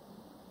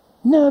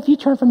 No, if you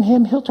turn from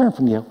him, he'll turn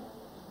from you.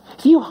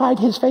 If you hide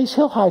his face,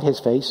 he'll hide his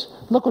face.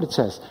 Look what it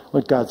says,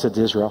 what God said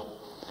to Israel.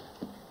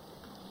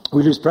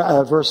 We lose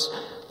verse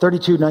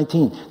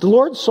 32:19. The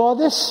Lord saw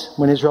this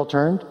when Israel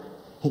turned,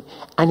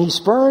 and he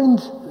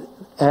spurned,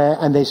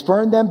 and they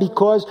spurned them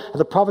because of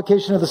the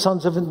provocation of the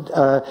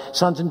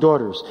sons and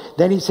daughters.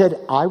 Then he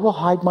said, I will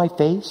hide my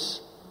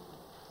face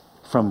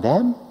from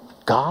them.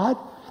 God,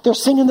 they're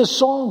singing the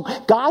song.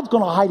 God's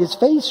going to hide his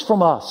face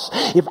from us.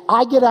 If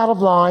I get out of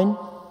line,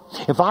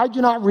 if I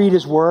do not read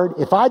his word,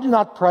 if I do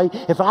not pray,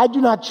 if I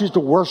do not choose to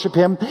worship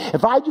him,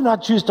 if I do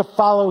not choose to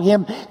follow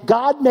him,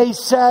 God may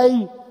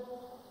say,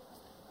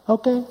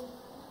 okay,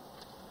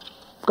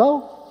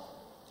 go.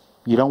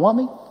 You don't want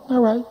me?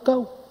 All right,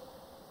 go.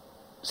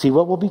 See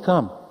what will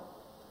become.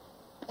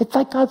 It's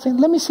like God saying,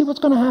 let me see what's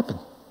going to happen.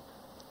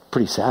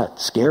 Pretty sad,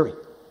 scary.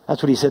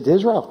 That's what he said to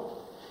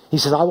Israel. He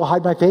says, I will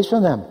hide my face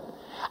from them.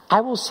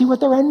 I will see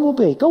what their end will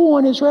be. Go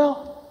on,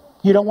 Israel.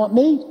 You don't want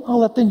me? I'll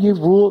let them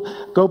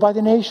go by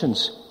the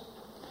nations.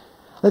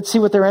 Let's see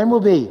what their end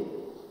will be.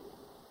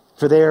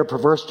 For they are a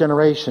perverse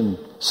generation,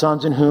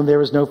 sons in whom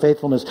there is no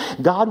faithfulness.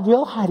 God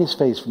will hide his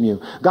face from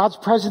you. God's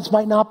presence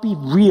might not be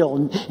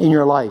real in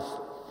your life.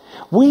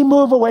 We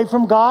move away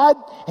from God,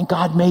 and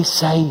God may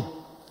say,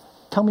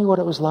 tell me what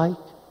it was like.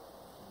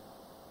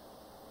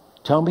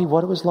 Tell me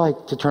what it was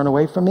like to turn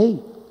away from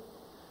me.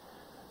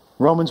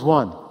 Romans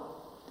 1.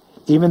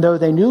 Even though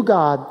they knew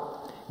God,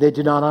 they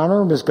did not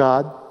honor him as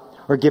God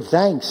or give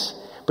thanks,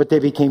 but they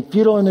became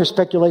futile in their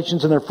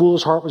speculations and their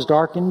foolish heart was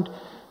darkened.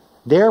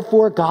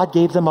 Therefore, God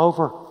gave them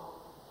over.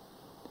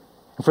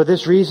 And for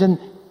this reason,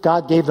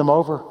 God gave them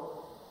over.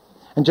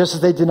 And just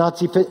as they did not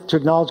see fit to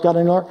acknowledge God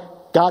anymore,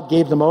 God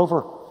gave them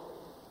over.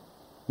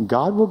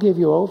 God will give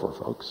you over,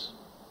 folks,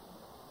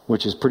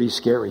 which is pretty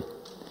scary.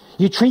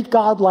 You treat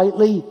God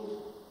lightly,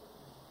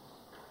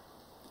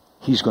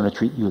 he's going to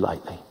treat you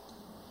lightly.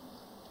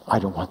 I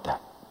don't want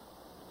that.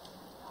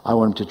 I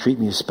want him to treat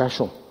me as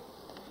special.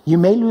 You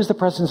may lose the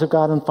presence of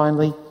God, and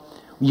finally,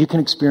 you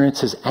can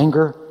experience his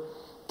anger,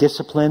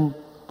 discipline,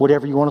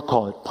 whatever you want to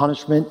call it,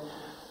 punishment,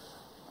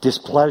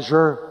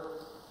 displeasure.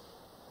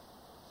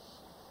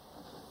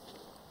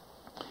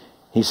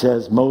 He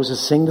says, Moses,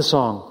 sing the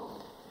song.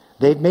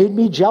 They've made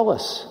me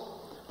jealous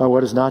by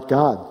what is not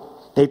God.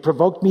 They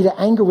provoked me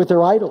to anger with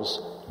their idols.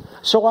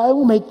 So I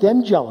will make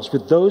them jealous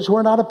with those who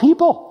are not a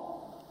people.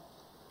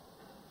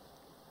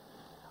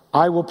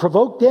 I will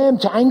provoke them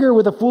to anger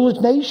with a foolish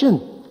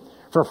nation.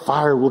 For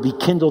fire will be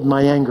kindled in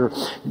my anger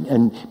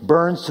and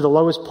burns to the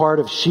lowest part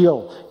of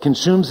Sheol,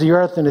 consumes the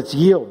earth and its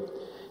yield.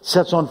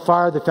 sets on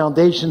fire the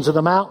foundations of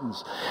the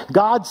mountains.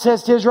 God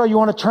says to Israel, you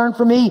want to turn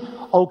from me?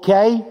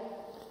 Okay.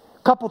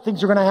 A couple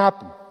things are going to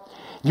happen.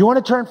 If you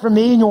want to turn from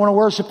me and you want to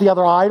worship the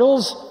other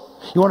idols,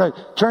 you want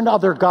to turn to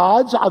other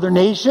gods, other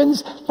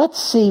nations,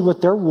 let's see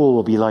what their rule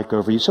will be like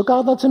over you. So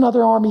God lets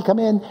another army come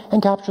in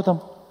and capture them.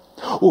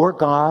 Or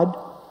God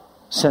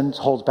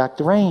holds back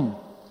the rain.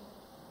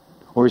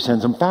 Or he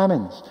sends them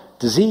famines,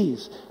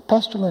 disease,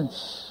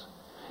 pestilence.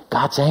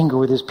 God's anger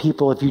with his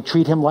people. If you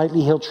treat him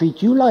lightly, he'll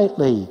treat you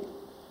lightly.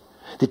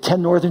 The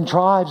 10 northern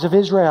tribes of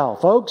Israel.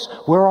 Folks,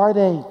 where are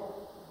they?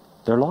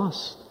 They're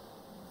lost.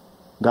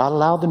 God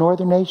allowed the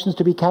northern nations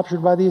to be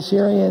captured by the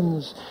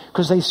Assyrians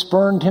because they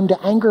spurned him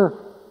to anger.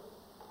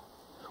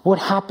 What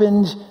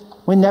happened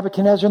when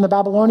Nebuchadnezzar and the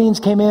Babylonians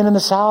came in the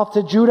south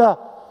to Judah?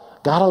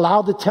 God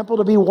allowed the temple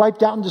to be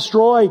wiped out and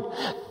destroyed,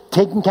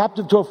 taken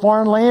captive to a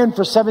foreign land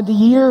for 70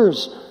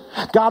 years.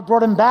 God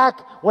brought him back.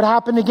 What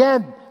happened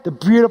again? The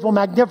beautiful,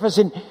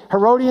 magnificent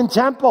Herodian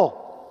temple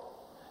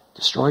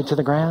destroyed to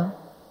the ground.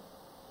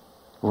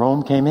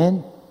 Rome came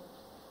in,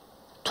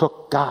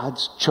 took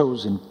God's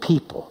chosen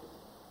people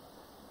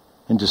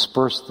and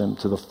dispersed them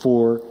to the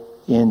four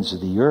ends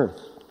of the earth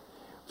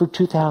for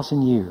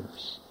 2,000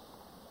 years.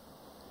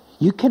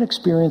 You can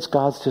experience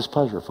God's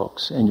displeasure,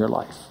 folks, in your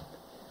life.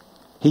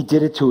 He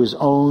did it to his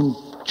own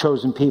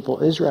chosen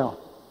people, Israel.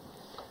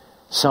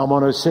 Psalm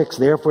 106,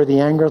 therefore the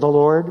anger of the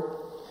Lord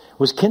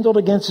was kindled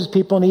against his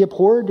people, and he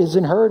abhorred his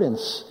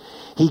inheritance.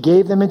 He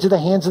gave them into the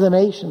hands of the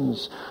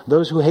nations.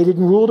 Those who hated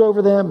and ruled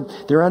over them,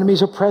 their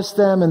enemies oppressed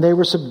them, and they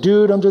were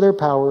subdued under their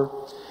power.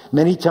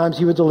 Many times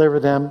he would deliver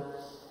them.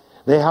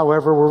 They,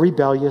 however, were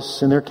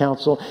rebellious in their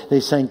counsel.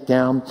 They sank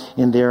down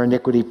in their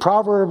iniquity.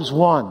 Proverbs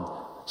 1,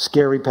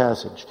 scary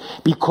passage.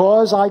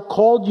 Because I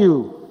called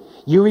you,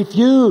 you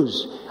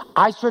refused.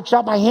 I stretched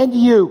out my hand to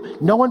you.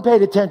 No one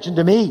paid attention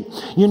to me.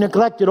 You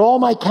neglected all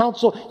my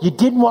counsel. You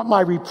didn't want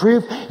my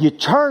reproof. You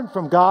turned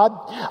from God.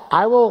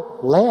 I will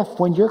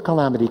laugh when your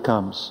calamity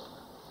comes.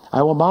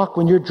 I will mock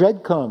when your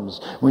dread comes.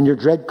 When your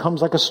dread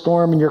comes like a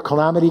storm and your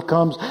calamity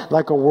comes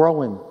like a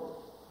whirlwind.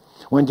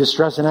 When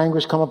distress and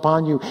anguish come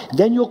upon you,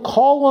 then you'll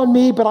call on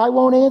me, but I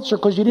won't answer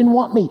because you didn't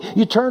want me.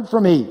 You turned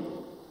from me.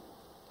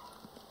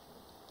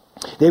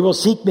 They will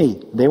seek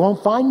me. They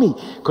won't find me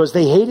because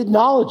they hated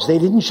knowledge. They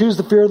didn't choose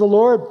the fear of the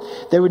Lord.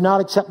 They would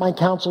not accept my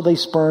counsel. They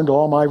spurned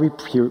all my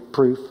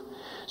reproof.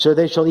 So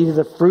they shall eat of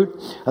the fruit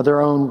of their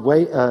own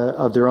way.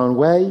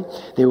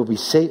 They will be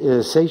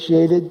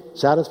satiated,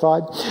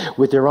 satisfied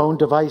with their own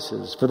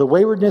devices. For the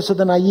waywardness of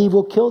the naive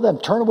will kill them.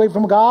 Turn away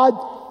from God,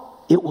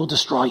 it will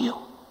destroy you.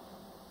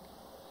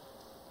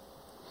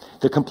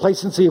 The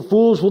complacency of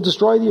fools will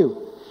destroy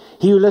you.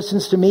 He who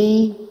listens to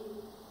me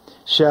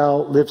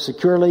shall live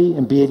securely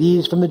and be at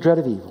ease from the dread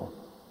of evil.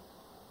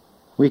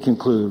 We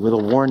conclude with a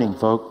warning,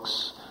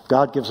 folks.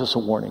 God gives us a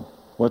warning.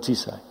 What's he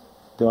say?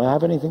 Do I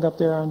have anything up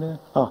there on there?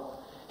 Oh,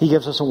 he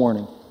gives us a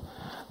warning.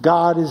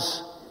 God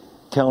is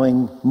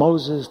telling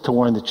Moses to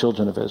warn the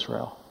children of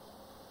Israel.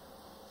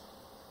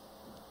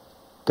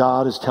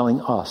 God is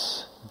telling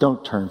us,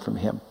 don't turn from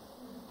him.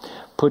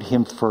 Put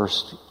him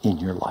first in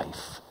your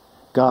life.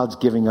 God's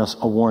giving us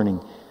a warning.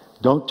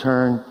 Don't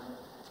turn.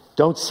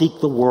 Don't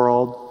seek the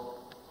world.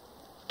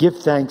 Give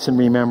thanks and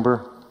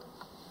remember.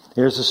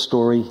 There's a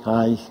story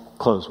I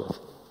close with.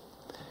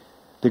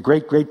 The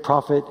great, great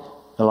prophet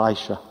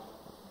Elisha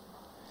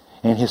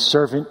and his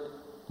servant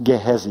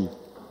Gehazi.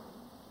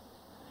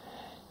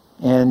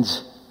 And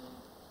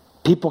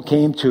people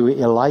came to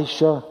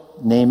Elisha.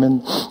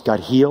 Naaman got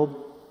healed.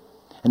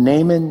 And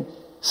Naaman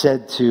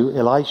said to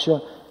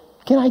Elisha,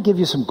 can I give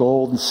you some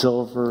gold and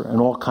silver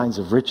and all kinds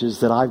of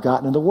riches that I've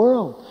gotten in the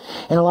world?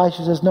 And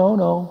Elisha says,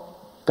 no.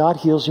 God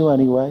heals you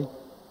anyway.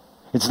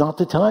 It's not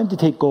the time to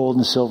take gold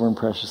and silver and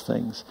precious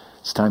things.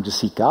 It's time to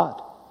seek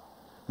God.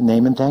 And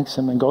Naaman thanks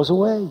him and goes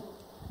away.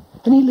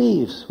 And he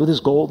leaves with his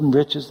gold and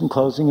riches and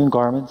clothing and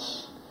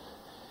garments.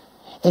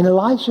 And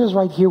Elisha is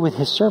right here with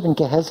his servant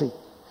Gehazi.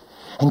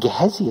 And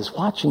Gehazi is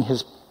watching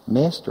his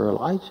master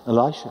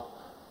Elisha.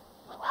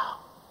 Wow.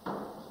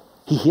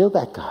 He healed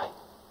that guy.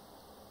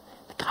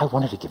 The guy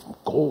wanted to give him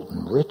gold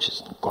and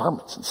riches and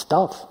garments and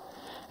stuff.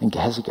 And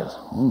Gehazi goes,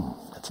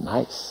 that's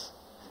nice.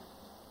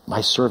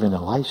 My servant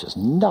Elisha's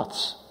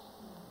nuts.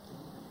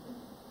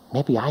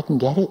 Maybe I can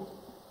get it.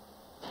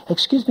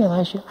 Excuse me,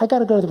 Elisha. I got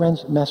to go to the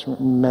men's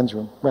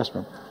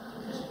restroom.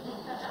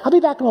 I'll be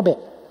back in a little bit.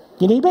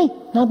 You need me?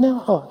 Not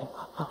now? Oh,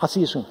 I'll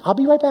see you soon. I'll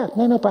be right back.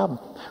 No problem.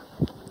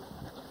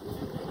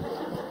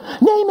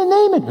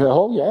 Naaman.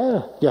 Oh,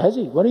 yeah.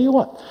 Gehazi, what do you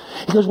want?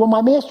 He goes, well,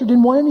 my master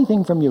didn't want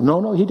anything from you.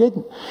 No, he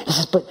didn't. He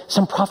says, but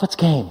some prophets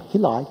came. He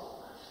lied.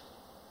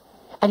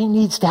 And he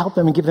needs to help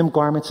them and give them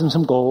garments and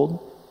some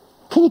gold.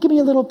 Can you give me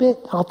a little bit?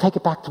 I'll take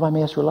it back to my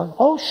master.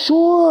 Oh,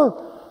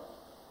 sure.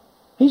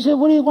 He said,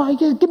 what do you want?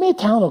 Give me a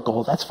talent of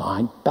gold. That's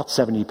fine. About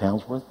 70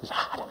 pounds worth. He said,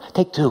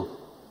 take 2.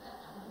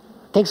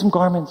 Take some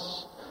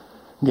garments.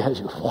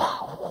 Gehazi goes,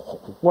 wow,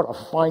 what a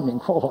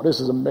finding. Oh, this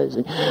is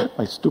amazing.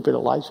 My stupid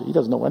Elisha, he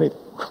doesn't know anything.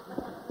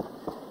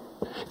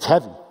 It's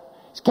heavy.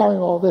 He's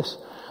carrying all this.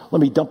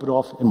 Let me dump it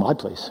off in my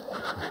place.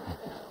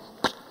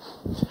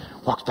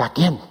 Walks back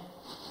in.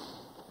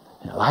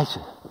 And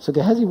Elisha said,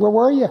 Gehazi, where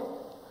were you?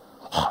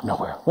 Oh,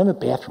 nowhere. Went in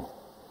the bathroom.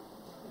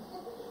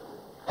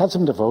 Had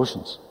some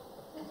devotions.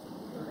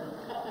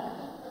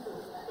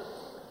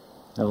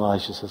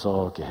 Elisha says,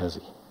 oh,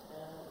 Gehazi.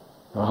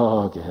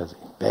 Oh, Gehazi.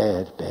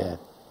 Bad, bad.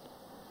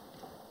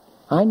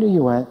 I knew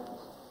you went.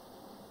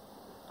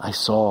 I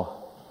saw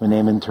when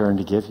Naaman turned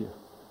to give you.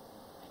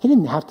 He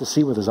didn't have to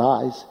see with his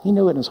eyes. He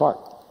knew it in his heart.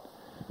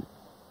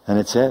 And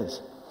it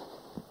says,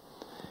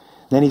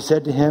 then he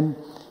said to him,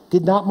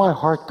 did not my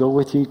heart go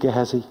with you,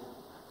 Gehazi?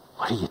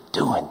 What are you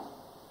doing?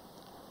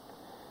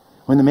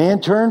 When the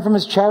man turned from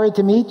his chariot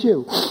to meet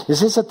you,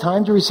 is this a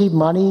time to receive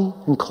money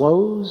and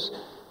clothes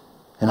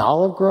and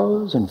olive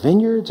groves and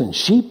vineyards and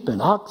sheep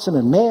and oxen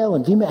and male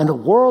and female and the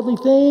worldly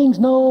things?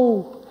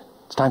 No,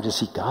 it's time to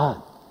seek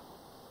God.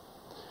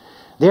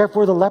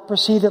 Therefore the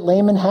leprosy that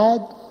Naaman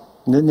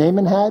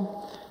had,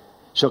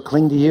 shall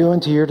cling to you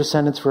and to your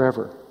descendants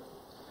forever.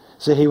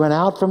 So he went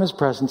out from his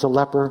presence, a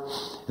leper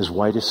as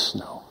white as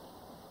snow.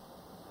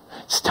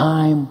 It's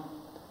time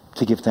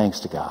to give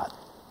thanks to God.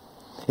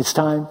 It's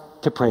time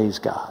to praise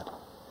God.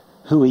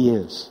 Who he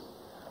is,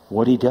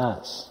 what he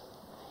does,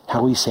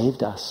 how he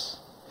saved us.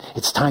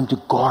 It's time to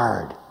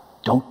guard.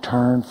 Don't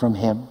turn from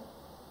him.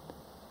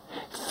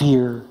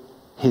 Fear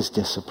his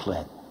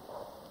discipline.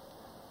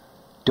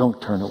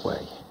 Don't turn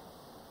away.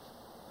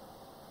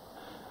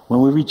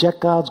 When we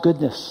reject God's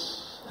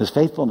goodness, his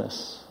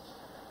faithfulness,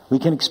 we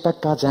can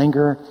expect God's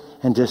anger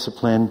and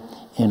discipline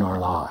in our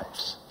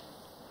lives.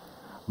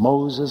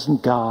 Moses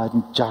and God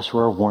and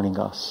Joshua are warning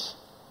us.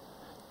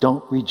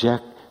 Don't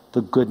reject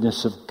the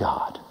goodness of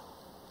God.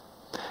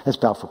 Let's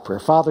bow for prayer.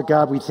 Father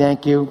God, we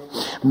thank you.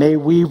 May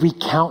we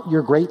recount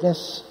your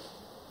greatness.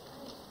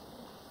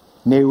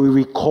 May we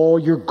recall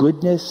your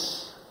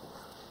goodness.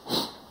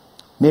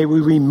 May we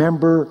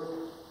remember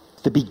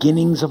the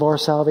beginnings of our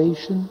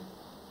salvation.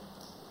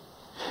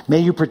 May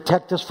you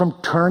protect us from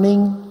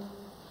turning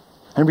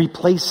and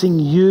replacing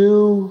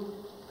you.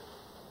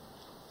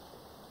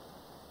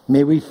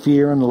 May we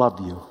fear and love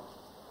you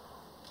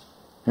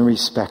and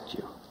respect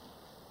you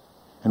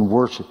and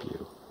worship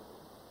you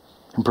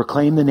and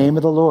proclaim the name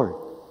of the Lord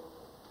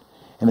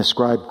and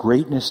ascribe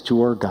greatness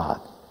to our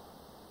God.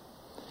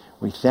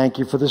 We thank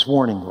you for this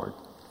warning, Lord.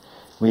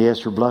 We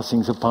ask your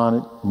blessings upon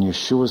it. In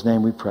Yeshua's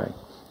name we pray.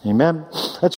 Amen.